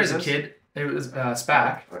so I went there as a kid. It was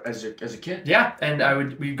SPAC. As a kid? Yeah,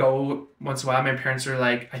 and we'd go once in a while. My parents were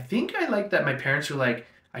like, I think I like that. My parents were like,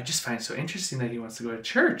 I just find it so interesting that he wants to go to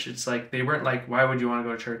church. It's like they weren't like, why would you want to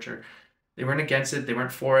go to church? Or they weren't against it. They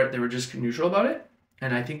weren't for it. They were just neutral about it.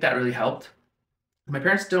 And I think that really helped. My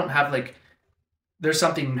parents don't have like, there's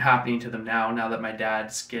something happening to them now that my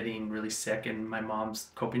dad's getting really sick and my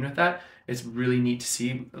mom's coping with that. It's really neat to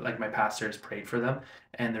see, like my pastor has prayed for them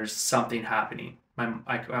and there's something happening.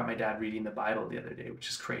 I got my dad reading the Bible the other day, which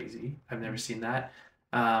is crazy. I've never seen that.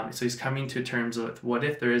 So he's coming to terms with what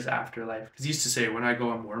if there is afterlife? Because he used to say, when I go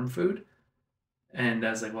on worm food, and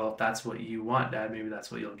I was like, well, if that's what you want, Dad, maybe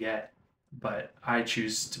that's what you'll get. But I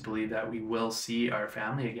choose to believe that we will see our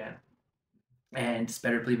family again. And it's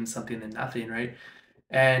better believing something than nothing, right?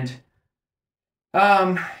 And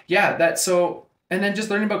yeah, that's so. And then just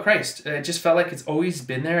learning about Christ, it just felt like it's always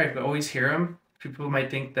been there. I could always hear him. People might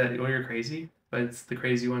think that, oh, you're crazy, but it's the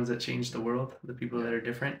crazy ones that change the world, the people that are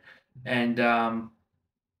different. And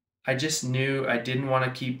I just knew I didn't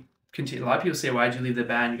want to continue. A lot of people say, why'd you leave the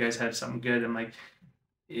band? You guys had something good. I'm like,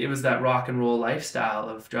 it was that rock and roll lifestyle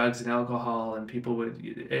of drugs and alcohol, and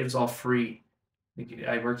it was all free.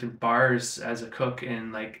 I worked in bars as a cook,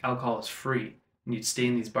 and like alcohol was free, and you'd stay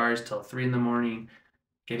in these bars till 3 a.m,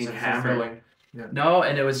 getting hammered. Yeah. No,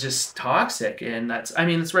 and it was just toxic, and that's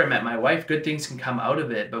where I met my wife. Good things can come out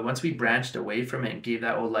of it, but once we branched away from it and gave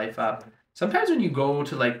that old life up, sometimes when you go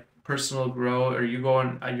to like personal growth or you go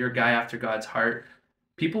on your guy after God's heart,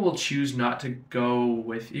 people will choose not to go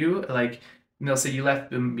with you. Like, and they'll say you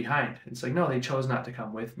left them behind. It's like, no, they chose not to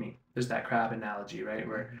come with me. There's that crab analogy, right,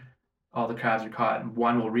 where all the crabs are caught, and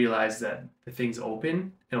one will realize that the thing's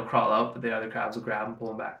open, it'll crawl out, but the other crabs will grab and pull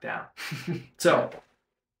them back down. So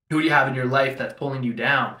who do you have in your life that's pulling you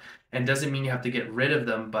down? And doesn't mean you have to get rid of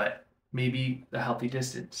them, but maybe a healthy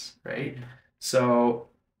distance, right? So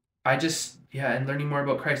I just, and learning more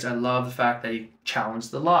about Christ, I love the fact that he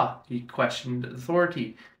challenged the law. He questioned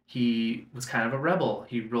authority. He was kind of a rebel.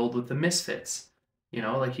 He rolled with the misfits.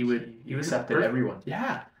 Like he accepted everyone.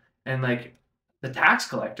 Yeah. And like the tax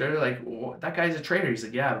collector, like, oh, that guy's a traitor. He's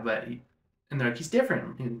like, yeah, but and they're like, he's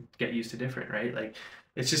different. You get used to different, right? Like,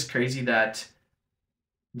 it's just crazy that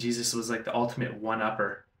Jesus was like the ultimate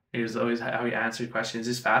one-upper. It was always how he answered questions.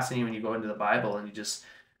 It's just fascinating when you go into the Bible and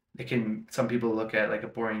some people look at like a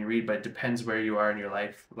boring read, but it depends where you are in your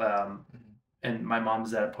life. And my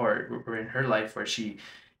mom's at a part in her life where she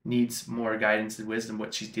needs more guidance and wisdom,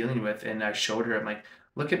 what she's dealing with. And I showed her, I'm like,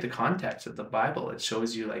 look at the context of the Bible. It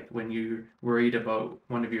shows you like when you're worried about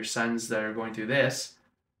one of your sons that are going through this,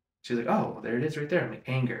 she's like, oh, there it is right there. I'm like,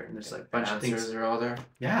 anger. And there's like a bunch of things. Answers are all there.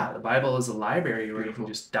 Yeah, the Bible is a library where you can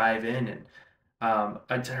just dive in. And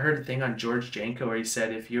I heard a thing on George Janko where he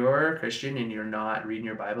said, if you're a Christian and you're not reading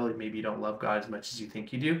your Bible, maybe you don't love God as much as you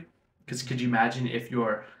think you do. Because could you imagine if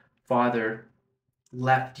your father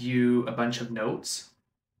left you a bunch of notes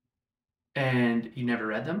and you never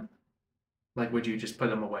read them? Like, would you just put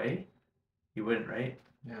them away? You wouldn't, right?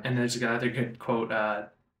 Yeah. And there's another good quote,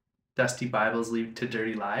 dusty Bibles lead to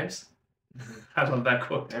dirty lives. I love that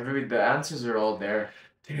quote. The answers are all there.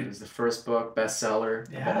 Dude, it was the first book,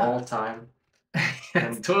 bestseller of all time.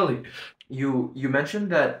 And totally. You mentioned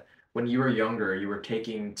that when you were younger, you were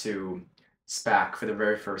taking to SPAC for the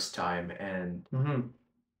very first time, and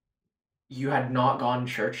you had not gone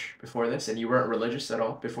to church before this, and you weren't religious at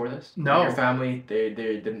all before this? No. Your family, they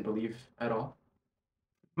didn't believe at all?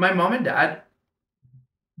 My mom and dad,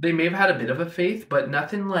 they may have had a bit of a faith, but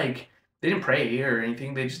nothing like, they didn't pray or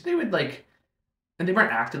anything. They would like, and they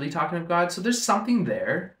weren't actively talking to God. So there's something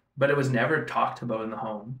there, but it was never talked about in the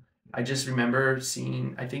home. I just remember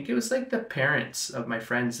seeing, I think it was like the parents of my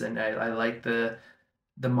friends, and I like the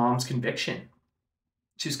mom's conviction.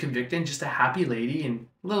 She was convicted, just a happy lady and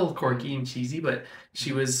a little quirky and cheesy, but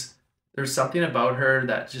she was there's something about her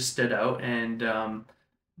that just stood out, and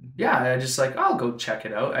yeah, I just like, I'll go check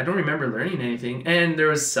it out. I don't remember learning anything, and there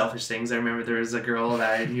was selfish things. I remember there was a girl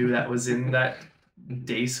that I knew that was in that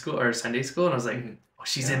day school or Sunday school, and I was like, oh,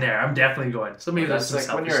 she's in there. I'm definitely going. So maybe that's there's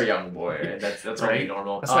some like when you're a young boy. Right? That's right? Only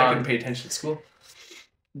normal. That's why I couldn't pay attention to school.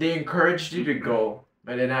 They encouraged you to go,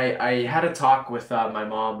 but then I had a talk with my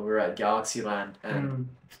mom. We were at Galaxyland, and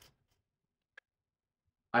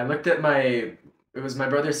I looked at it was my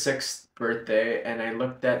brother's 6th birthday, and I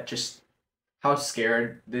looked at just how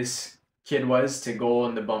scared this kid was to go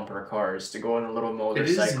in the bumper cars, to go in the little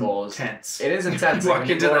motorcycles. It is intense. It is intense. Walk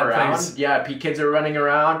into that around, place. yeah, kids are running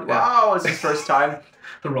around. Yeah. Wow, it's his first time.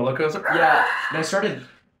 The roller coaster. Yeah, and I started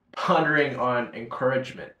pondering on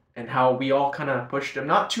encouragement and how we all kind of pushed him,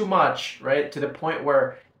 not too much, right, to the point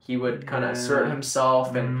where he would kind of assert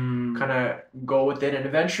himself and kind of go with it, and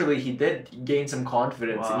eventually he did gain some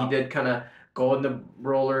confidence, and he did kind of go in the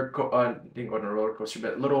didn't go on a roller coaster,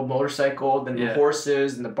 but little motorcycle, then the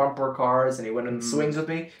horses and the bumper cars, and he went on the swings with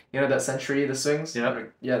me. You know that Century, the swings? Yeah.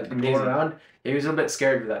 Yeah, go around. He was a little bit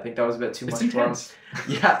scared of that. I think that was a bit too much for him.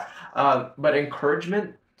 Yeah. But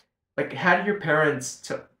encouragement, like, had your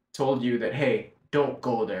parents told you that, hey, don't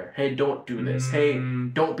go there. Hey, don't do this. Hey,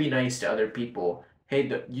 don't be nice to other people.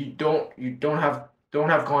 Hey, you don't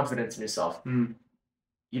have confidence in yourself.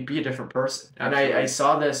 You'd be a different person. Absolutely. And I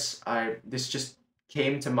saw this. This just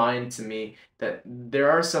came to mind to me that there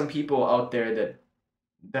are some people out there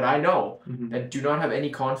that I know that do not have any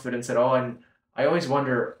confidence at all, and I always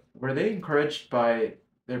wonder, were they encouraged by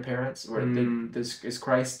their parents, or is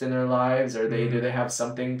Christ in their lives, or do they have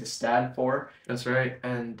something to stand for? That's right.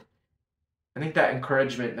 And I think that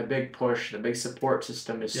encouragement, the big push, the big support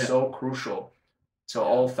system is so crucial to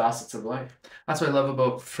all facets of life. That's what I love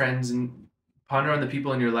about friends, and ponder on the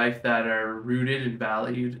people in your life that are rooted and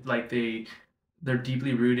valued, like they're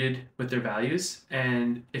deeply rooted with their values,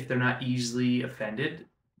 and if they're not easily offended,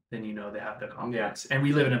 then you know they have the confidence. And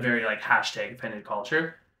we live in a very like hashtag offended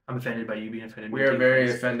culture. I'm offended by you being offended. We are very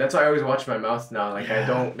offended. That's why I always watch my mouth now. Like I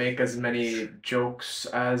don't make as many jokes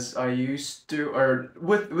as I used to, or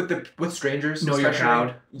with strangers. Know your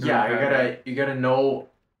crowd. Yeah, you gotta know.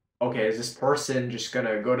 Okay, is this person just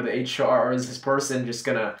gonna go to the HR, or is this person just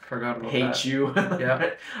gonna hate you?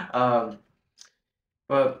 Yeah.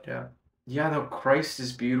 But yeah, no, Christ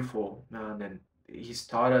is beautiful, man, and He's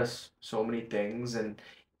taught us so many things, and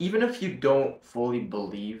even if you don't fully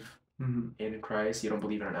believe in Christ, you don't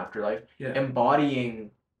believe in an afterlife,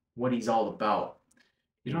 embodying what He's all about.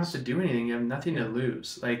 You don't have to do anything. You have nothing to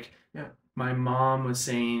lose. Like, my mom was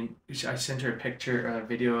saying, I sent her a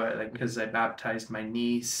video, like, because I baptized my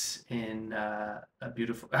niece in a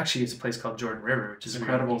beautiful, actually it's a place called Jordan River, which is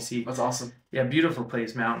incredible. DC. That's awesome. Yeah, beautiful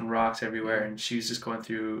place, mountain rocks everywhere, and she was just going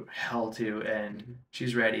through hell too, and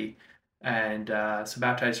she's ready. And so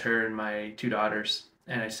baptized her and my 2 daughters.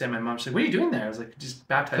 And I sent my mom, she's like, what are you doing there? I was like, just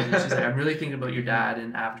baptizing. She's like, I'm really thinking about your dad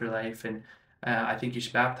and afterlife, and I think you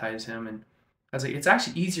should baptize him. And I was like, it's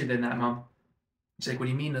actually easier than that, Mom. She's like, what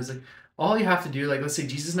do you mean? I was like, all you have to do, like, let's say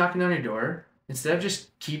Jesus is knocking on your door. Instead of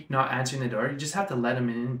just keep not answering the door, you just have to let him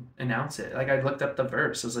in and announce it. Like, I looked up the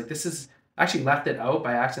verse. I was like, this is, I actually left it out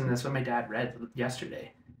by accident. That's what my dad read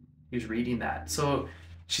yesterday. He was reading that. So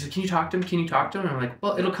she's like, can you talk to him? Can you talk to him? And I'm like,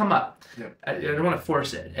 well, it'll come up. Yeah. I don't want to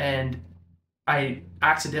force it. And I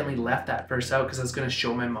accidentally left that verse out because I was going to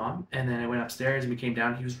show my mom. And then I went upstairs and we came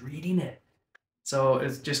down. He was reading it. So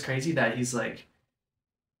it's just crazy that he's like,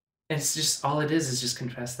 and it's just, all it is just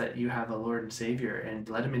confess that you have a Lord and Savior and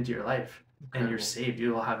let him into your life. Incredible. And you're saved.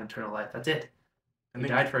 You will have eternal life. That's it. He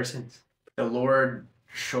died for our sins. The Lord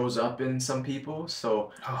shows up in some people,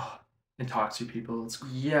 so... and talks to people. It's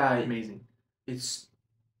amazing. It's...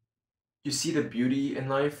 You see the beauty in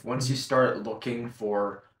life once you start looking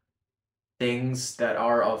for things that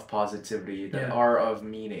are of positivity, that are of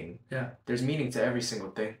meaning. Yeah. There's meaning to every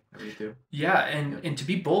single thing that we do. Yeah, and to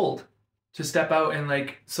be bold. To step out and,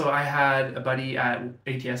 like, so I had a buddy at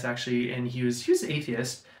ATS actually, and he was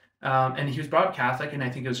atheist, and he was brought up Catholic, and I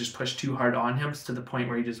think it was just pushed too hard on him to the point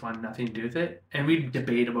where he just wanted nothing to do with it. And we'd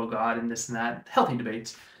debate about God and this and that, healthy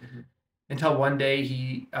debates. Until one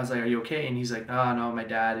day I was like, are you okay? And he's like, oh no, my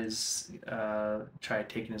dad is tried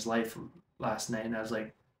taking his life last night. And I was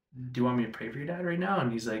like, do you want me to pray for your dad right now?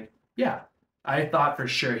 And he's like, yeah. I thought for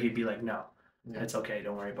sure he'd be like, no, it's okay,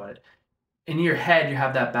 don't worry about it. In your head, you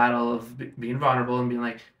have that battle of being vulnerable and being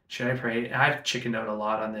like, should I pray? And I've chickened out a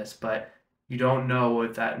lot on this, but you don't know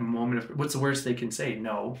what that moment of, what's the worst they can say?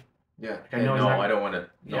 No. Yeah. Like, I know no, I don't want to.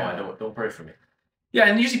 No, I don't pray for me. Yeah,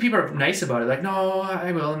 and usually people are nice about it, like, no,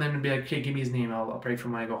 I will, and then be like, okay, give me his name, I'll pray for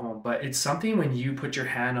him when I go home. But it's something when you put your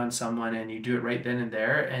hand on someone and you do it right then and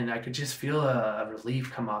there, and I could just feel a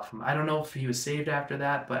relief come off him. I don't know if he was saved after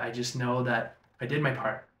that, but I just know that I did my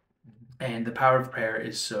part. And the power of prayer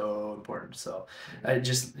is so important. So,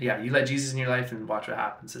 you let Jesus in your life and watch what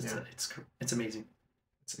happens. It's amazing.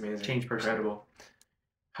 It's amazing. Change person. Incredible.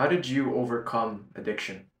 How did you overcome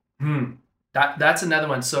addiction? That's another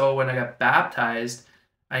one. So when I got baptized,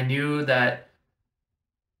 I knew that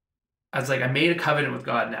I was like, I made a covenant with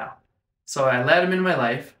God now. So I let him in my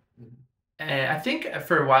life. And I think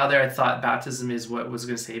for a while there, I thought baptism is what was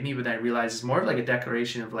going to save me. But then I realized it's more of like a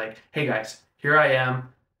declaration of like, hey guys, here I am.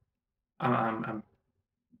 I'm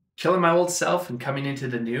killing my old self and coming into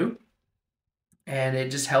the new. And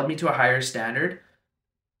it just held me to a higher standard.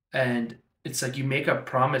 And it's like you make a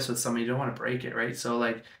promise with somebody, you don't want to break it, right? So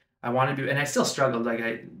like I want to do, and I still struggled,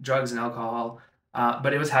 like drugs and alcohol,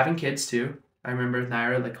 but it was having kids too. I remember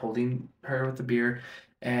Naira like holding her with the beer,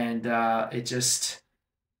 and it just,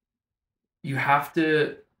 you have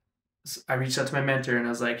to. I reached out to my mentor and I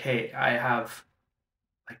was like, hey, I have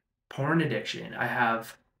like porn addiction.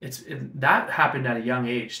 That happened at a young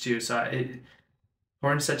age too. So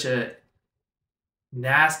porn's such a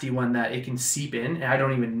nasty one that it can seep in, and I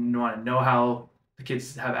don't even want to know how the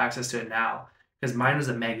kids have access to it now, because mine was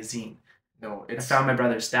a magazine. No, I found my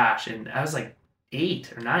brother's stash, and I was like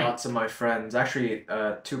 8 or 9. Lots of my friends, actually, 2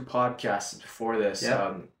 podcasts before this,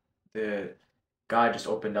 the guy just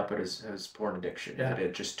opened up at his porn addiction. Yeah.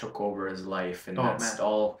 It just took over his life, and that's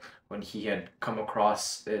all when he had come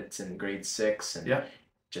across it in grade 6, and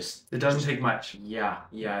just it doesn't take much. Yeah,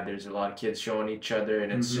 there's a lot of kids showing each other,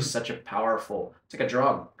 and it's just such a powerful, it's like a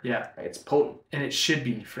drug. Yeah, it's potent, and it should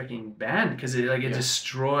be freaking banned, because it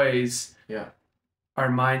destroys our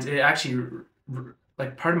minds. It actually,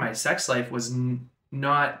 like, part of my sex life was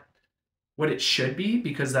not what it should be,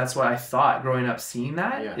 because that's what I thought growing up, seeing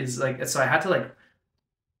that is like, so I had to, like,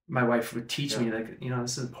 my wife would teach me, like,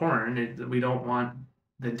 this is porn, we don't want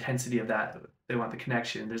the intensity of that. They want the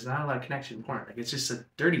connection. There's not a lot of connection in porn. Like, it's just a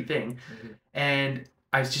dirty thing. And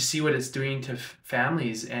I just see what it's doing to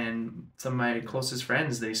families, and some of my closest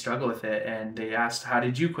friends, they struggle with it, and they asked, how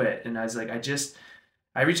did you quit? And I was like,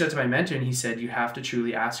 I reached out to my mentor, and he said, you have to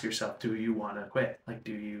truly ask yourself, do you want to quit? Like,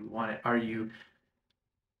 do you want it?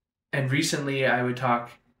 And recently I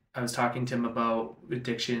was talking to him about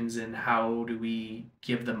addictions and how do we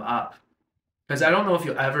give them up? Because I don't know if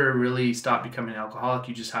you'll ever really stop becoming an alcoholic.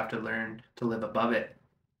 You just have to learn to live above it.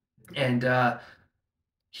 And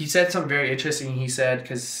he said something very interesting. He said,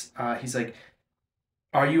 because he's like,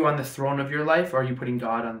 are you on the throne of your life, or are you putting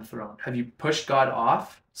God on the throne? Have you pushed God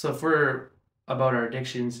off? So if we're about our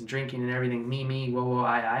addictions and drinking and everything, me, whoa,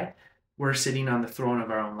 I, we're sitting on the throne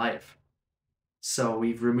of our own life. So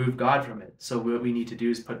we've removed God from it. So what we need to do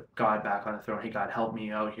is put God back on the throne. Hey, God, help me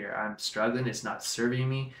out here. I'm struggling. It's not serving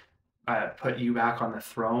me. Put you back on the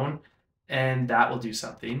throne, and that will do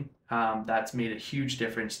something. That's made a huge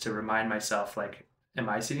difference to remind myself, like, am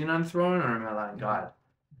I sitting on the throne, or am I allowing God?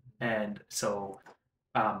 And so,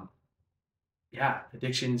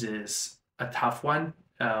 addictions is a tough one.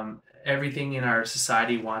 Everything in our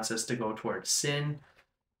society wants us to go towards sin.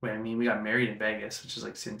 We got married in Vegas, which is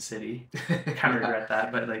like Sin City. I kind of regret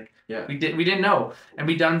that, but like, we didn't know, and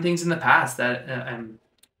we done things in the past that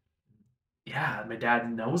my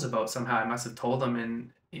dad knows about somehow. I must have told him, and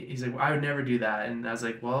he's like, well, I would never do that. And I was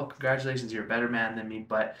like, well, congratulations, you're a better man than me,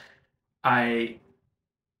 but I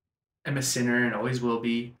am a sinner and always will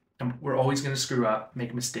be. And we're always going to screw up,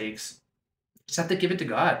 make mistakes. Just have to give it to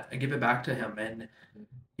God. I give it back to him. And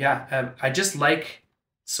I just like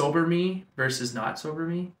sober me versus not sober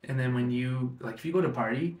me. And then when if you go to a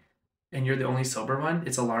party and you're the only sober one,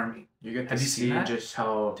 it's alarming. You get to see just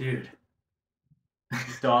how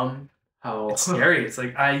dumb, how it's scary. It's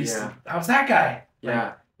like, I was that guy.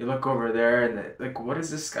 Yeah. You look over there and like, what is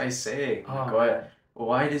this guy saying? Oh,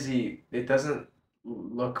 why does it doesn't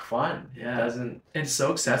look fun. Yeah. It doesn't. It's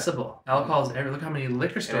so accessible. Alcohol is everywhere. Look how many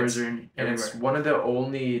liquor stores are in everywhere. It's one of the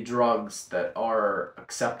only drugs that are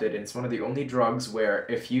accepted. And it's one of the only drugs where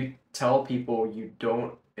if you tell people you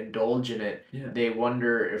don't indulge in it, they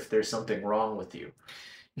wonder if there's something wrong with you.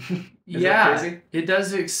 Is that crazy? It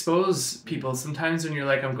does expose people. Sometimes when you're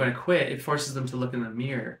like, I'm going to quit, it forces them to look in the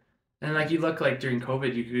mirror. And like, you look, like during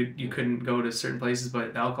COVID, you couldn't go to certain places,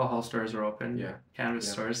 but alcohol stores were open. Yeah.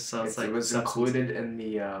 Cannabis stores. So it's like, it was included in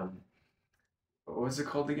the what was it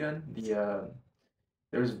called again? There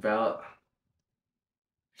was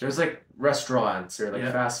There's like restaurants or like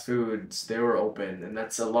Yeah. fast foods, they were open, and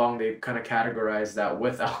that's along they kind of categorize that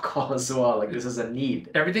with alcohol as well. Like this is a need.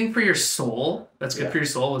 Everything for your soul that's good Yeah. for your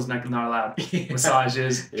soul is not allowed. Yeah.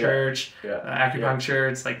 Massages, Yeah. church, Yeah. acupuncture.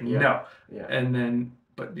 It's like Yeah. no. Yeah. And then,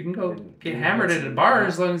 but you can go And get you hammered get at a some- bar yeah.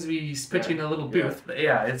 as long as we put you in a little Yeah. booth. But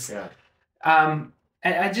yeah, it's Yeah. and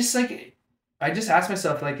I just like I just ask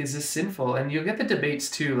myself like, is this sinful? And you'll get the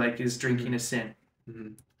debates too, like is drinking a sin?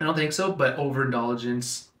 Mhm. I don't think so, but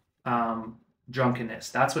overindulgence,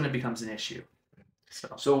 drunkenness, that's when it becomes an issue.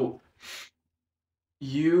 So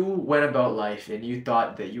you went about life and you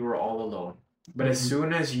thought that you were all alone. But as Mhm.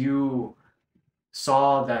 soon as you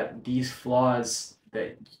saw that these flaws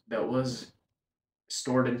that was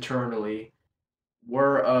stored internally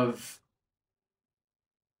were of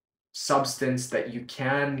substance that you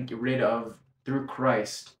can get rid of through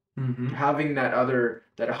Christ, Mhm. having that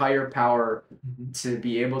higher power Mhm. to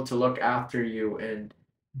be able to look after you and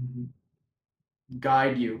Mhm.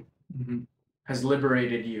 guide you Mhm. has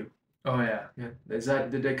liberated you. Oh yeah. Yeah.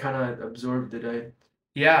 Did I kind of absorb, did I?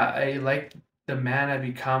 Yeah, I like the man I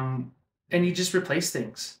become, and you just replace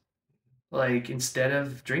things. Like instead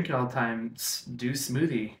of drinking all the time, do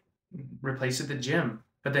smoothie, replace it at the gym.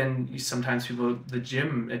 But then sometimes the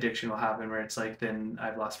gym addiction will happen where it's like, then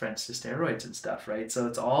I've lost friends to steroids and stuff, right? So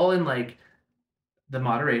it's all in like the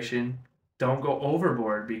moderation. Don't go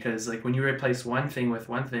overboard because like when you replace one thing with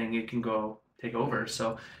one thing, it can go take over.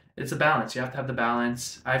 So it's a balance. You have to have the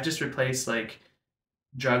balance. I've just replaced like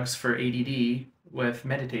drugs for ADD with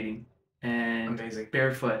meditating and Amazing.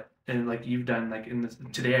 barefoot, and like you've done like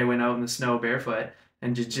today I went out in the snow barefoot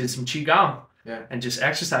and just did some qigong. Yeah. And just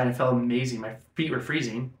exercised. I felt amazing. My feet were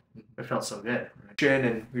freezing. It felt so good.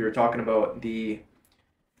 And we were talking about the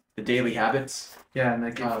daily habits. Yeah, and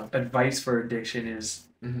like advice for addiction is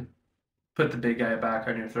Mhm. put the big guy back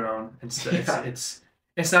on your throne. Yeah.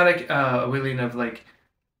 It's not like a willing of like,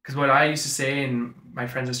 because what I used to say and my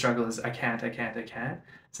friends that struggle is I can't.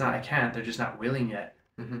 It's not I can't. They're just not willing yet.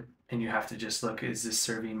 Mhm. And you have to just look, is this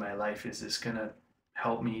serving my life? Is this gonna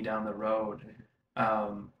help me down the road?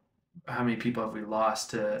 How many people have we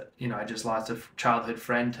lost to, I just lost a childhood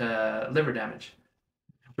friend to liver damage,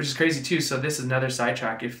 which is crazy too. So this is another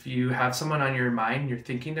sidetrack. If you have someone on your mind, you're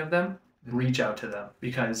thinking of them, reach out to them,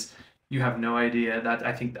 because you have no idea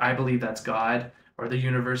that I believe that's God or the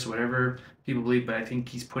universe, whatever people believe, but I think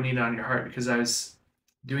he's putting it on your heart, because I was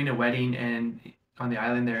doing a wedding and on the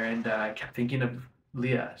island there, and I kept thinking of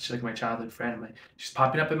Leah. She's like my childhood friend. Like she's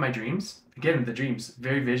popping up in my dreams. Again, the dreams,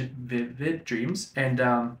 very vivid dreams, and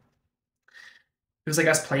it was like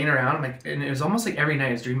us playing around. I'm like, and it was almost like every night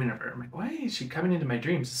I was dreaming of her. I'm like, why is she coming into my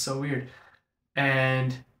dreams? It's so weird.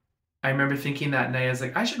 And I remember thinking that night, I was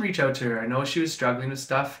like, I should reach out to her. I know she was struggling with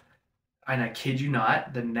stuff. And I kid you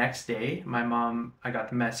not, the next day, my mom, I got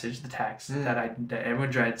the message, the text that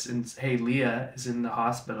everyone dreads, and hey, Leah is in the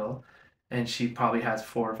hospital, and she probably has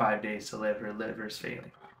 4 or 5 days to live. Her liver's failing.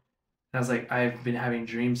 And I was like, I've been having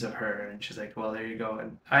dreams of her, and she's like, well, there you go.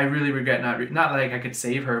 And I really regret not like I could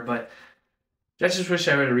save her, but I just wish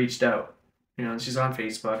I would have reached out. She's on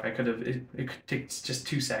Facebook. I could have. It could take just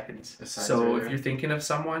 2 seconds. So if you're thinking of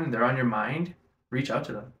someone and they're on your mind, reach out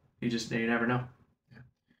to them. You never know.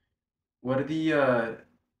 What are the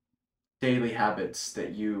daily habits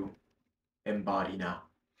that you embody now?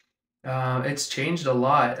 It's changed a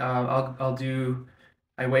lot. I'll do.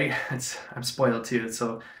 I wait. I'm spoiled too.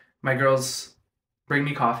 So my girls bring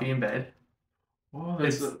me coffee in bed. Oh,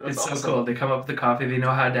 It's awesome. so cool. They come up with the coffee. They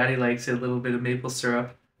know how Daddy likes it. A little bit of maple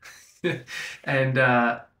syrup, and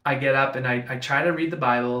I get up and I try to read the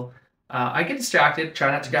Bible. I get distracted.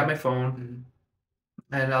 Try not to grab my phone,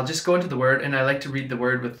 and I'll just go into the Word. And I like to read the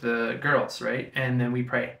Word with the girls, right? And then we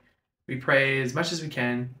pray. We pray as much as we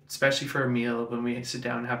can, especially for a meal when we sit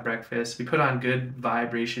down and have breakfast. We put on good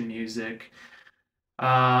vibration music.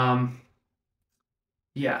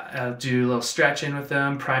 Yeah, I'll do a little stretching with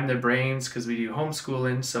them, prime their brains, because we do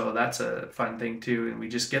homeschooling, so that's a fun thing too. And we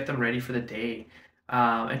just get them ready for the day,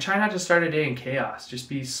 and try not to start a day in chaos. Just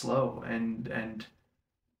be slow and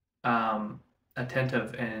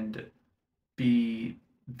attentive and be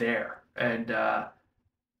there. And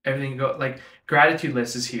everything go like gratitude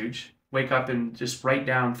list is huge. Wake up and just write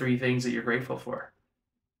down 3 things that you're grateful for,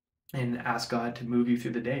 and ask God to move you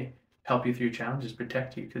through the day, help you through your challenges,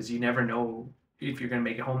 protect you, because you never know if you're going to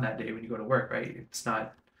make it home that day when you go to work, right? It's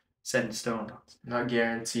not set in stone. Not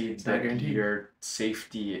guaranteed that guaranteed. your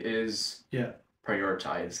safety is Yeah.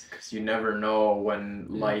 prioritized, because you never know when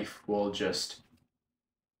life will just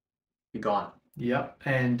be gone. Yep.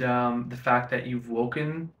 And the fact that you've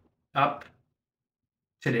woken up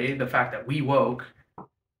today, the fact that we woke,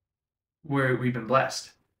 we've been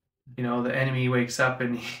blessed. You know, the enemy wakes up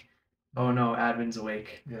and oh no, Advin's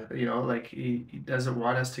awake. Yeah. You know, like he doesn't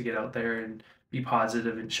want us to get out there and be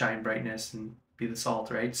positive and shine brightness and be the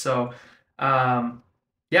salt, right? So,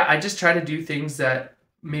 yeah, I just try to do things that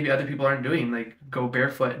maybe other people aren't doing, like go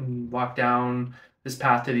barefoot and walk down this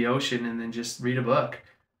path to the ocean and then just read a book,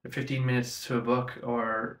 15 minutes to a book,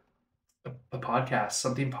 or a podcast,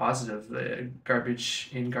 something positive, garbage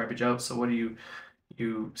in, garbage out. So what are you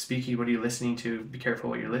speaking? What are you listening to? Be careful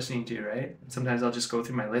what you're listening to, right? Sometimes I'll just go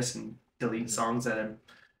through my list and delete songs that I'm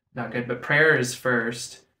not good. But prayer is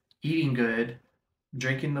first, eating good,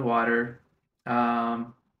 drinking the water, yeah,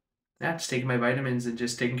 just taking my vitamins and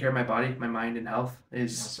just taking care of my body, my mind, and health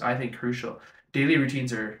is, I think, crucial. Daily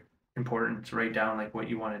routines are important to write down like what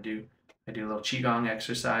you want to do. I do a little qigong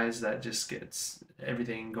exercise that just gets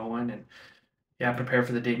everything going, and yeah, prepare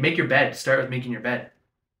for the day. Make your bed. Start with making your bed.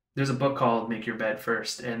 There's a book called Make Your Bed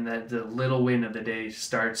First, and the little win of the day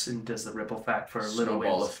starts and does the ripple effect for little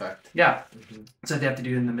wins. Snowball effect. Yeah. So they have to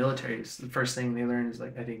do in the military. The first thing they learn is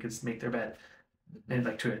like, I think, is make their bed, and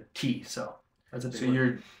like to a T. So that's a big one.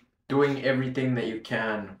 You're doing everything that you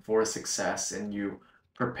can for success, and you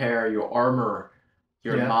prepare your armor,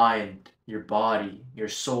 your mind, your body, your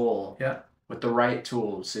soul with the right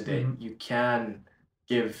tools so that you can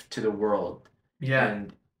give to the world. Yeah.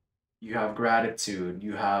 And you have gratitude,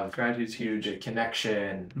 you have gratitude's huge, the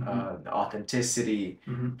connection, the authenticity,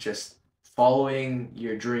 just following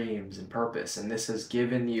your dreams and purpose. And this has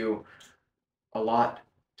given you a lot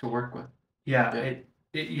to work with. Yeah.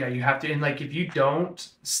 Yeah, you have to, and like if you don't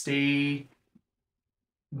stay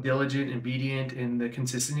diligent and obedient in the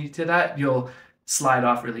consistency to that, you'll slide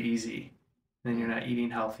off really easy. Then you're not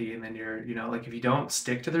eating healthy, and then you're, you know, like if you don't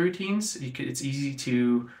stick to the routines, it's easy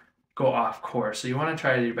to go off course. So you want to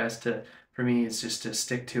try your best to, for me, it's just to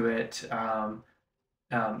stick to it. I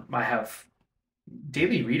have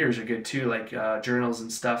daily readers are good too, like journals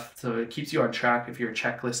and stuff. So it keeps you on track if you're a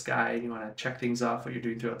checklist guy and you want to check things off what you're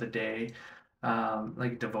doing throughout the day.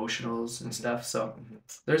 Like devotionals and stuff. So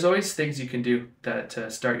there's always things you can do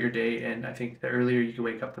to start your day. And I think the earlier you can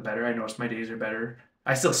wake up, the better. I noticed my days are better.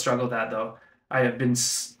 I still struggle with that though. I have been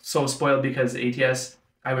so spoiled because ATS,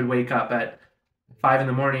 I would wake up at 5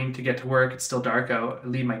 a.m. to get to work. It's still dark out.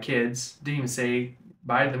 Leave my kids. Didn't even say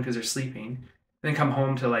bye to them because they're sleeping. Then come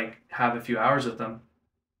home to like have a few hours with them.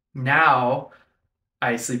 Now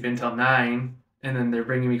I sleep until 9. And then they're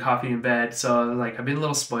bringing me coffee in bed. So like I've been a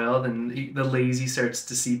little spoiled, and the lazy starts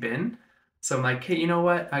to seep in. So I'm like, hey, you know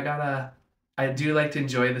what? I do like to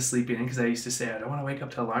enjoy the sleeping in, because I used to say I don't want to wake up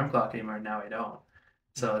to alarm clock anymore. Now I don't.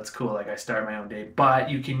 So it's cool. Like I start my own day, but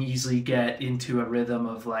you can easily get into a rhythm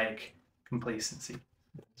of like complacency.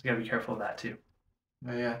 So you gotta be careful of that too.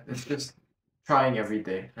 Yeah, it's just trying every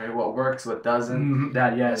day, right? What works, what doesn't.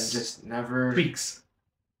 That, yes. And just never tweaks.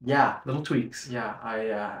 Yeah. Little tweaks.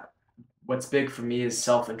 Yeah, what's big for me is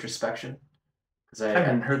self-introspection. I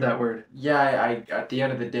haven't heard that word. Yeah, I at the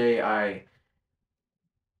end of the day, I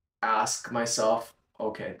ask myself,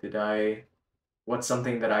 okay, what's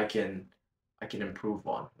something that I can improve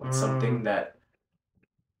on? What's something that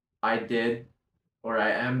I did or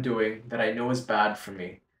I am doing that I know is bad for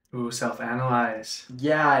me? Ooh, self-analyze.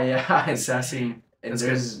 Yeah. Assessing. And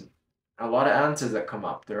there's a lot of answers that come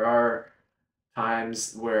up. There are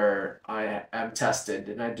times where I am tested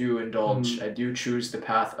and I do indulge. I do choose the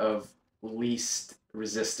path of least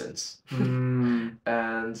resistance. And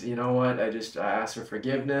you know what? I ask for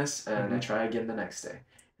forgiveness, and I try again the next day.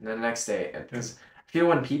 And then the next day. Because I feel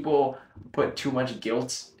when people put too much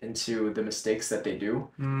guilt into the mistakes that they do,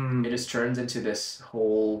 it just turns into this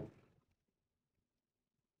whole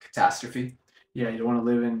catastrophe. Yeah, you don't want to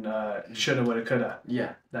live in shoulda, woulda, coulda.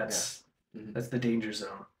 Yeah. That's the danger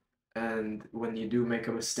zone. And when you do make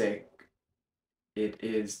a mistake, it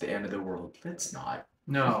is the end of the world. It's not.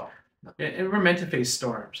 No. And we're meant to face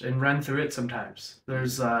storms and run through it sometimes.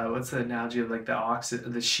 There's what's the analogy of like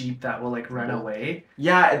the sheep that will like run away?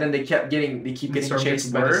 Yeah, and then they keep getting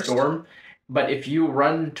chased by the storm. But if you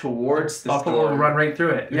run towards the buffalo will run right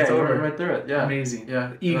through it. Yeah, you run right through it. Yeah. Amazing.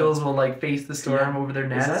 Yeah. Eagles will like face the storm over their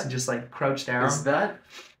nests and just like crouch down. Is that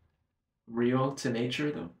real to nature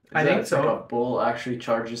though? I think so. Like a bull actually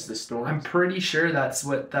charges the storm. I'm pretty sure that's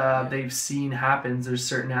what they've seen happens. There's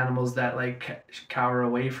certain animals that like cower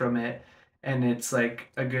away from it, and it's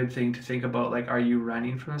like a good thing to think about. Like, are you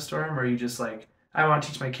running from the storm, or are you just like, I want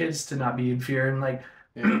to teach my kids to not be in fear, and like,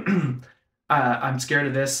 I'm scared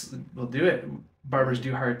of this. We'll do it. Barbers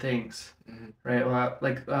do hard things, right? Well,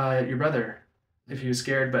 like your brother, if he was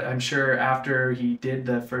scared, but I'm sure after he did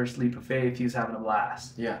the first leap of faith, he was having a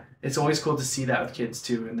blast. Yeah. It's always cool to see that with kids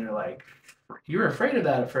too, and they're like you were afraid of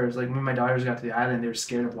that at first. Like when my daughters got to the island, they were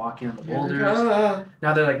scared of walking on the boulders. Ah.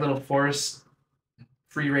 Now they're like little forest,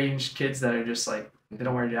 free range kids that are just like they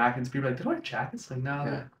don't wear jackets. People are like, they don't wear jackets. Like no,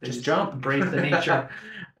 Yeah, they just jump, embrace the nature.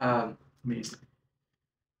 Amazing.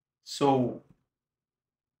 So,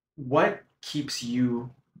 what keeps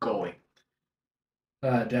you going?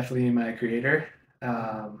 Definitely my creator,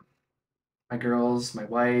 my girls, my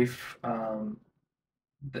wife.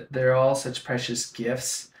 They're all such precious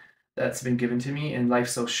gifts that's been given to me, and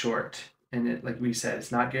life's so short. And it, like we said,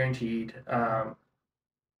 it's not guaranteed.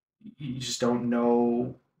 You just don't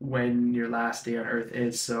know when your last day on earth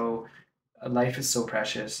is. So life is so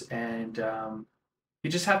precious, and you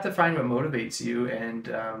just have to find what motivates you and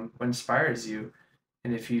what inspires you.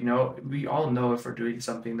 And if you know, we all know if we're doing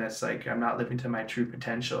something that's like, I'm not living to my true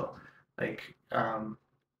potential. Like,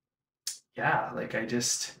 yeah, like I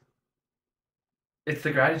just, it's the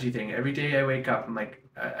gratitude thing. Every day I wake up, I'm like,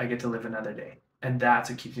 I get to live another day. And that's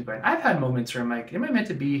what keeps me going. I've had moments where I'm like, am I meant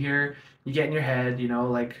to be here? You get in your head,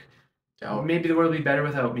 like, Doubt. maybe the world will be better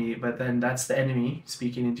without me. But then that's the enemy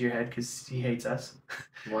speaking into your head because he hates us.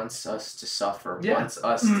 Wants us to suffer. Yeah. Wants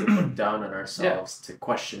us to look down on ourselves, to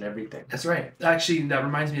question everything. That's right. Actually, that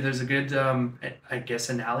reminds me, there's a good, I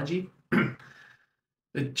guess, analogy.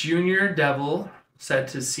 The junior devil said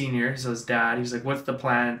to senior, so his dad, he's like, what's the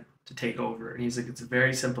plan to take over? And he's like, it's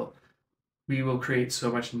very simple. We will create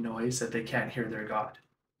so much noise that they can't hear their God.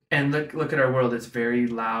 And look at our world. It's very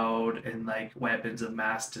loud and like weapons of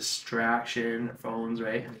mass distraction, phones,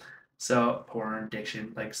 right? So porn,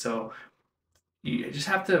 addiction, like so. You just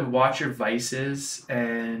have to watch your vices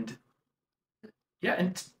and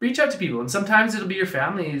and reach out to people. And sometimes it'll be your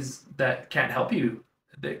families that can't help you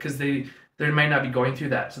because they might not be going through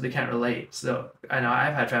that, so they can't relate. So I know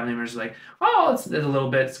I've had family members like, oh, it's a little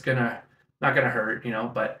bit, it's not gonna hurt,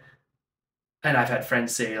 but. And I've had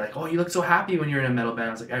friends say like, "Oh, you look so happy when you're in a metal band."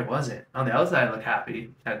 I was like, "I wasn't. On the outside, I look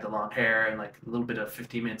happy. I had the long hair and like a little bit of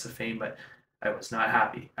 15 minutes of fame, but I was not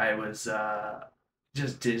happy. I was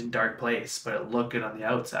just in a dark place, but it looked good on the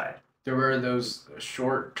outside." There were those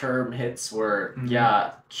short-term hits where,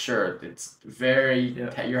 yeah, sure, it's very,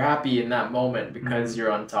 you're happy in that moment because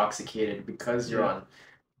you're intoxicated, because you're on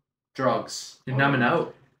drugs. You're numbing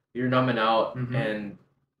out. You're numbing out, and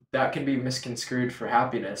that can be misconstrued for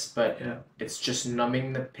happiness, but it's just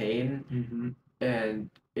numbing the pain, and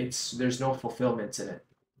there's no fulfillment in it.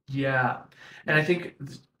 Yeah, and I think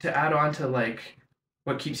to add on to like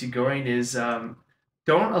what keeps you going is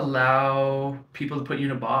don't allow people to put you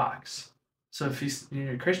in a box. So if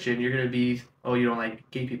you're a Christian, you're gonna be, oh, you don't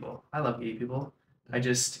like gay people. I love gay people. I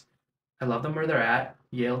love them where they're at.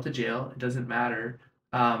 Yale to jail, it doesn't matter.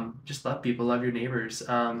 Just love people, love your neighbors.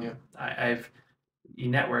 You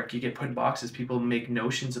network, you get put in boxes, people make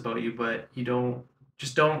notions about you, but you don't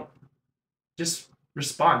just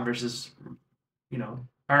respond versus you don't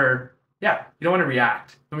want to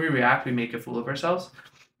react. When we react, we make a fool of ourselves,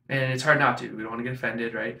 and it's hard not to. We don't want to get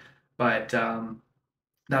offended, right? But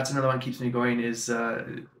that's another one that keeps me going is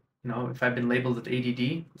if I've been labeled with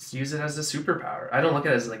ADD, let's use it as a superpower. I don't look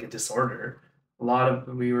at it as like a disorder.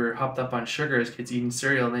 We were hopped up on sugar as kids eating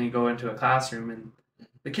cereal, and then you go into a classroom and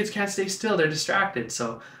the kids can't stay still. They're distracted.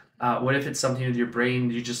 So what if it's something with your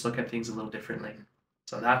brain? You just look at things a little differently.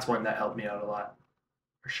 So that's one that helped me out a lot,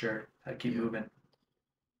 for sure. I keep moving.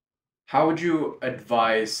 How would you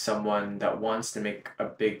advise someone that wants to make a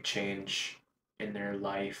big change in their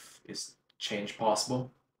life? Is change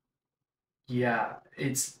possible? Yeah,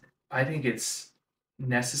 I think it's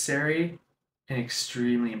necessary and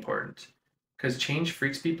extremely important because change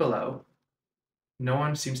freaks people out. No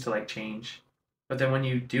one seems to like change. But then when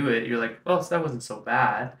you do it, you're like, well, that wasn't so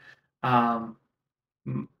bad.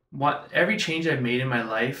 Every change I've made in my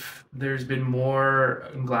life, there's been more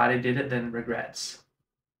I'm glad I did it than regrets.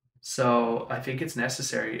 So I think it's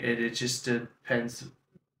necessary. It just depends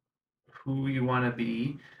who you want to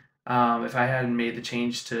be. If I hadn't made the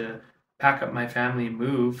change to pack up my family and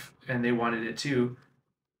move, and they wanted it too,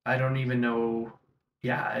 I don't even know.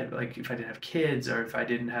 Yeah, like if I didn't have kids or if I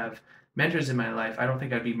didn't have mentors in my life, I don't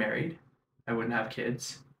think I'd be married. I wouldn't have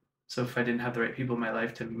kids. So if I didn't have the right people in my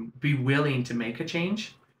life to be willing to make a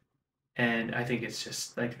change, and I think it's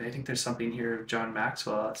just like, I think there's something here of John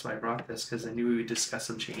Maxwell. That's why I brought this, because I knew we would discuss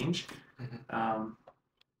some change.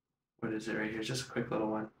 What is it right here? Just a quick little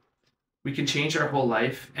one. We can change our whole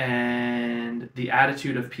life and the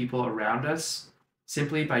attitude of people around us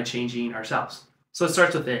simply by changing ourselves. So it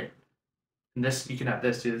starts within. And this, you can have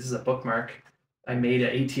this too. This is a bookmark. I made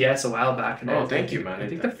an ATS a while back. And thank you, man. I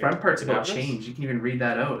think the front part's about this? change. You can even read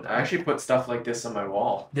that out. I actually put stuff like this on my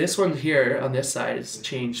wall. This one here on this side is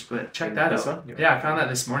changed, but check that out. One? Yeah, I found that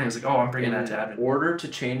this morning. I was like, oh, I'm bringing that to admin. In order to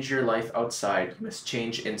change your life outside, you must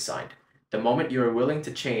change inside. The moment you are willing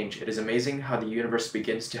to change, it is amazing how the universe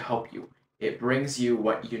begins to help you. It brings you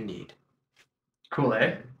what you need. Cool,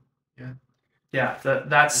 eh? Yeah. Yeah,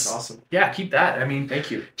 that's awesome. Yeah, keep that. I mean, thank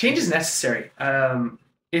you. Change is necessary.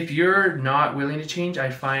 If you're not willing to change, I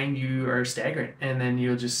find you are stagnant, and then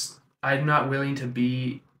you'll just. I'm not willing to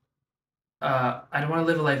be. I don't want to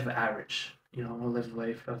live a life of average. I want to live a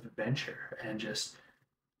life of adventure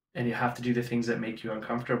and you have to do the things that make you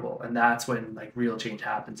uncomfortable, and that's when like real change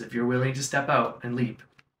happens. If you're willing to step out and leap,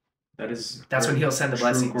 that's when he'll send the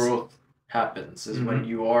blessings. True growth happens is when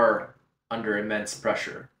you are under immense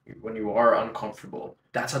pressure, when you are uncomfortable.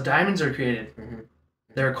 That's how diamonds are created.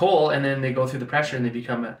 They're coal, and then they go through the pressure and they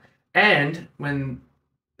become to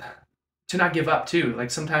not give up too.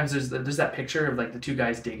 Like sometimes there's that picture of like the two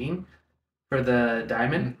guys digging for the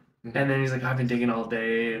diamond, and then he's like, I've been digging all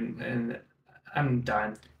day and I'm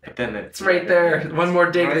done. But then it's right there. One more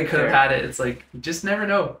dig, they could have had it. It's like you just never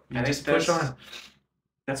know. You just push on.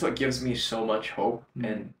 That's what gives me so much hope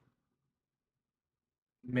and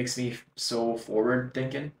makes me so forward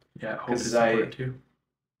thinking. Yeah, hope is important too.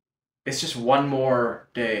 It's just one more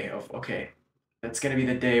day of that's gonna be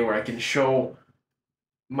the day where I can show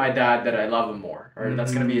my dad that I love him more, or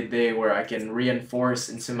that's gonna be a day where I can reinforce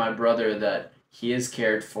into my brother that he is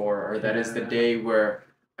cared for, or that is the day where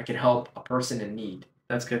I can help a person in need.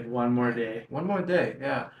 That's good. One more day. One more day,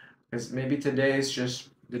 yeah. Because maybe today is just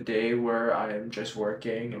the day where I'm just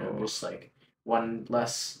working and I'm just like one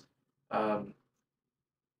less, one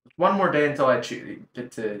more day until I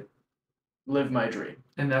get to live my dream.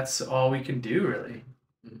 And that's all we can do, really.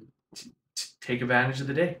 Take advantage of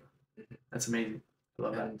the day. That's amazing. I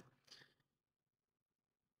love that.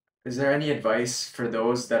 Is there any advice for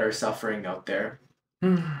those that are suffering out there?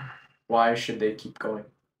 Why should they keep going?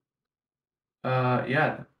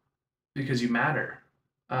 Yeah, because you matter.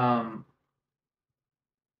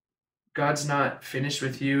 God's not finished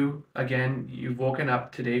with you. Again, you've woken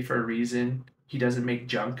up today for a reason. He doesn't make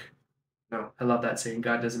junk. No. I love that saying.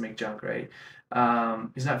 God doesn't make junk, right?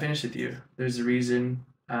 He's not finished with you. There's a reason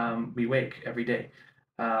we wake every day.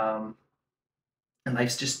 And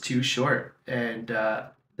life's just too short. And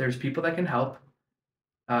there's people that can help.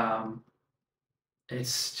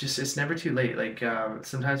 It's never too late. Like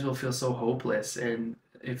sometimes we'll feel so hopeless, and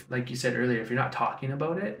if, like you said earlier, if you're not talking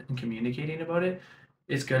about it and communicating about it,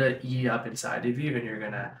 it's gonna eat up inside of you, and you're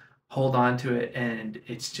gonna hold on to it, and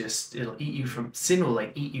it'll eat you from sin will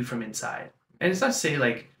like eat you from inside. And it's not to say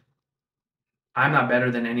like I'm not better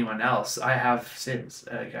than anyone else. I have sins.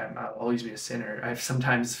 Like I'll always be a sinner. I've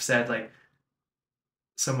sometimes said like.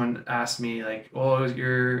 Someone asked me like, "Oh,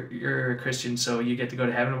 you're a Christian, so you get to go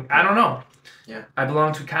to heaven." I don't know. Yeah. I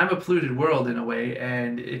belong to kind of a polluted world in a way,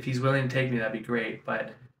 and if he's willing to take me, that'd be great.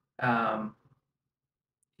 But,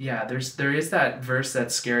 yeah, there is that verse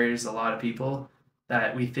that scares a lot of people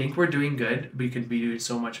that we think we're doing good, we could be doing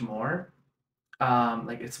so much more.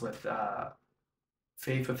 Like it's with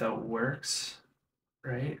faith without works,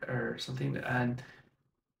 right, or something. And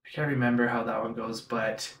I can't remember how that one goes,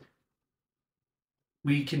 but.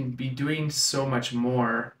 We can be doing so much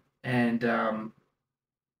more, and a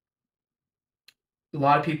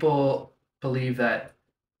lot of people believe that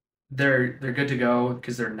they're good to go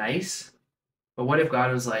because they're nice. But what if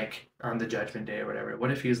God was like on the judgment day or whatever? What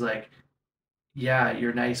if he was like, yeah,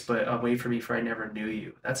 you're nice, but wait for me, for I never knew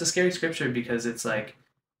you. That's a scary scripture because it's like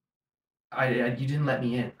you didn't let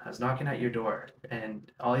me in. I was knocking at your door,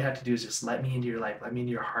 and all you had to do is just let me into your life, let me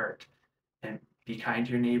into your heart, and be kind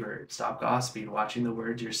to your neighbor, stop gossiping, watching the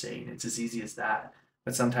words you're saying. It's as easy as that.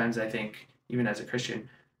 But sometimes I think, even as a Christian,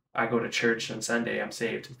 I go to church on Sunday, I'm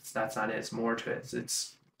saved. That's not it. It's more to it.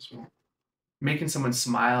 It's making someone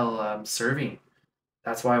smile, serving.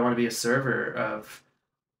 That's why I want to be a server.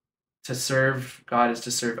 To serve God is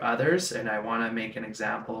to serve others, and I want to make an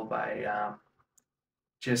example by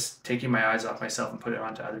just taking my eyes off myself and put it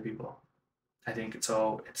onto other people. I think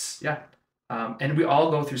and we all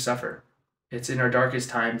go through suffer. It's in our darkest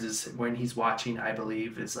times is when he's watching, I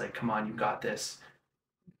believe, is like, come on, you got this.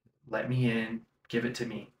 Let me in. Give it to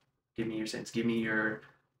me. Give me your sins. Give me your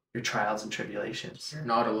trials and tribulations. You're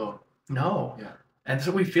not alone. No. Yeah. And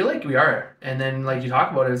so we feel like we are. And then like you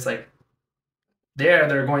talk about it, it's like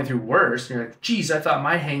they're going through worse. And you're like, geez, I thought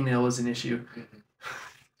my hangnail was an issue.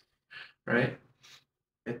 Right?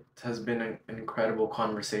 It has been an incredible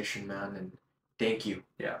conversation, man. And thank you.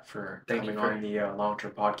 Yeah. For Thank you coming on the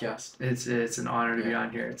long-term podcast. It's an honor to be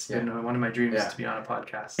on here. It's been one of my dreams Yeah. to be on a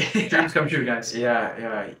podcast. Dreams come true, guys.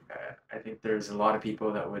 Yeah. I think there's a lot of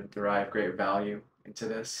people that would derive great value into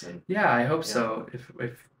this. And yeah, I hope so.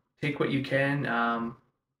 If take what you can.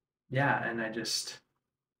 And I just,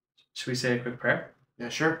 should we say a quick prayer? Yeah,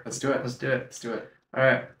 sure. Let's do it. Let's do it. Let's do it. All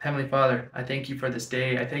right. Heavenly Father, I thank you for this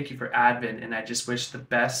day. I thank you for Advent, and I just wish the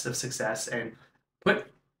best of success and put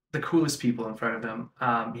the coolest people in front of him.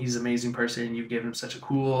 He's an amazing person. You've given him such a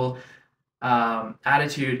cool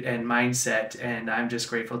attitude and mindset, and I'm just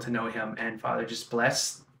grateful to know him. And Father, just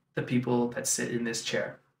bless the people that sit in this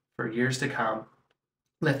chair for years to come.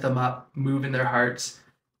 Lift them up, move in their hearts,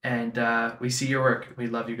 and we see your work. We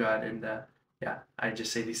love you, God. And I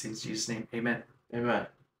just say these things in Jesus' name. Amen. Amen.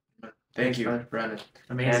 Thank you, Father. Brandon.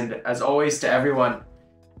 Amazing. And as always, to everyone,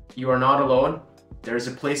 you are not alone. There's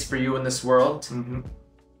a place for you in this world. Mm-hmm.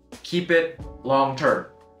 Keep it long term.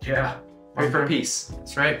 Yeah. Pray for peace.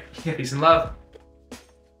 That's right. Peace and love.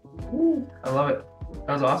 I love it.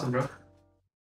 That was awesome, bro.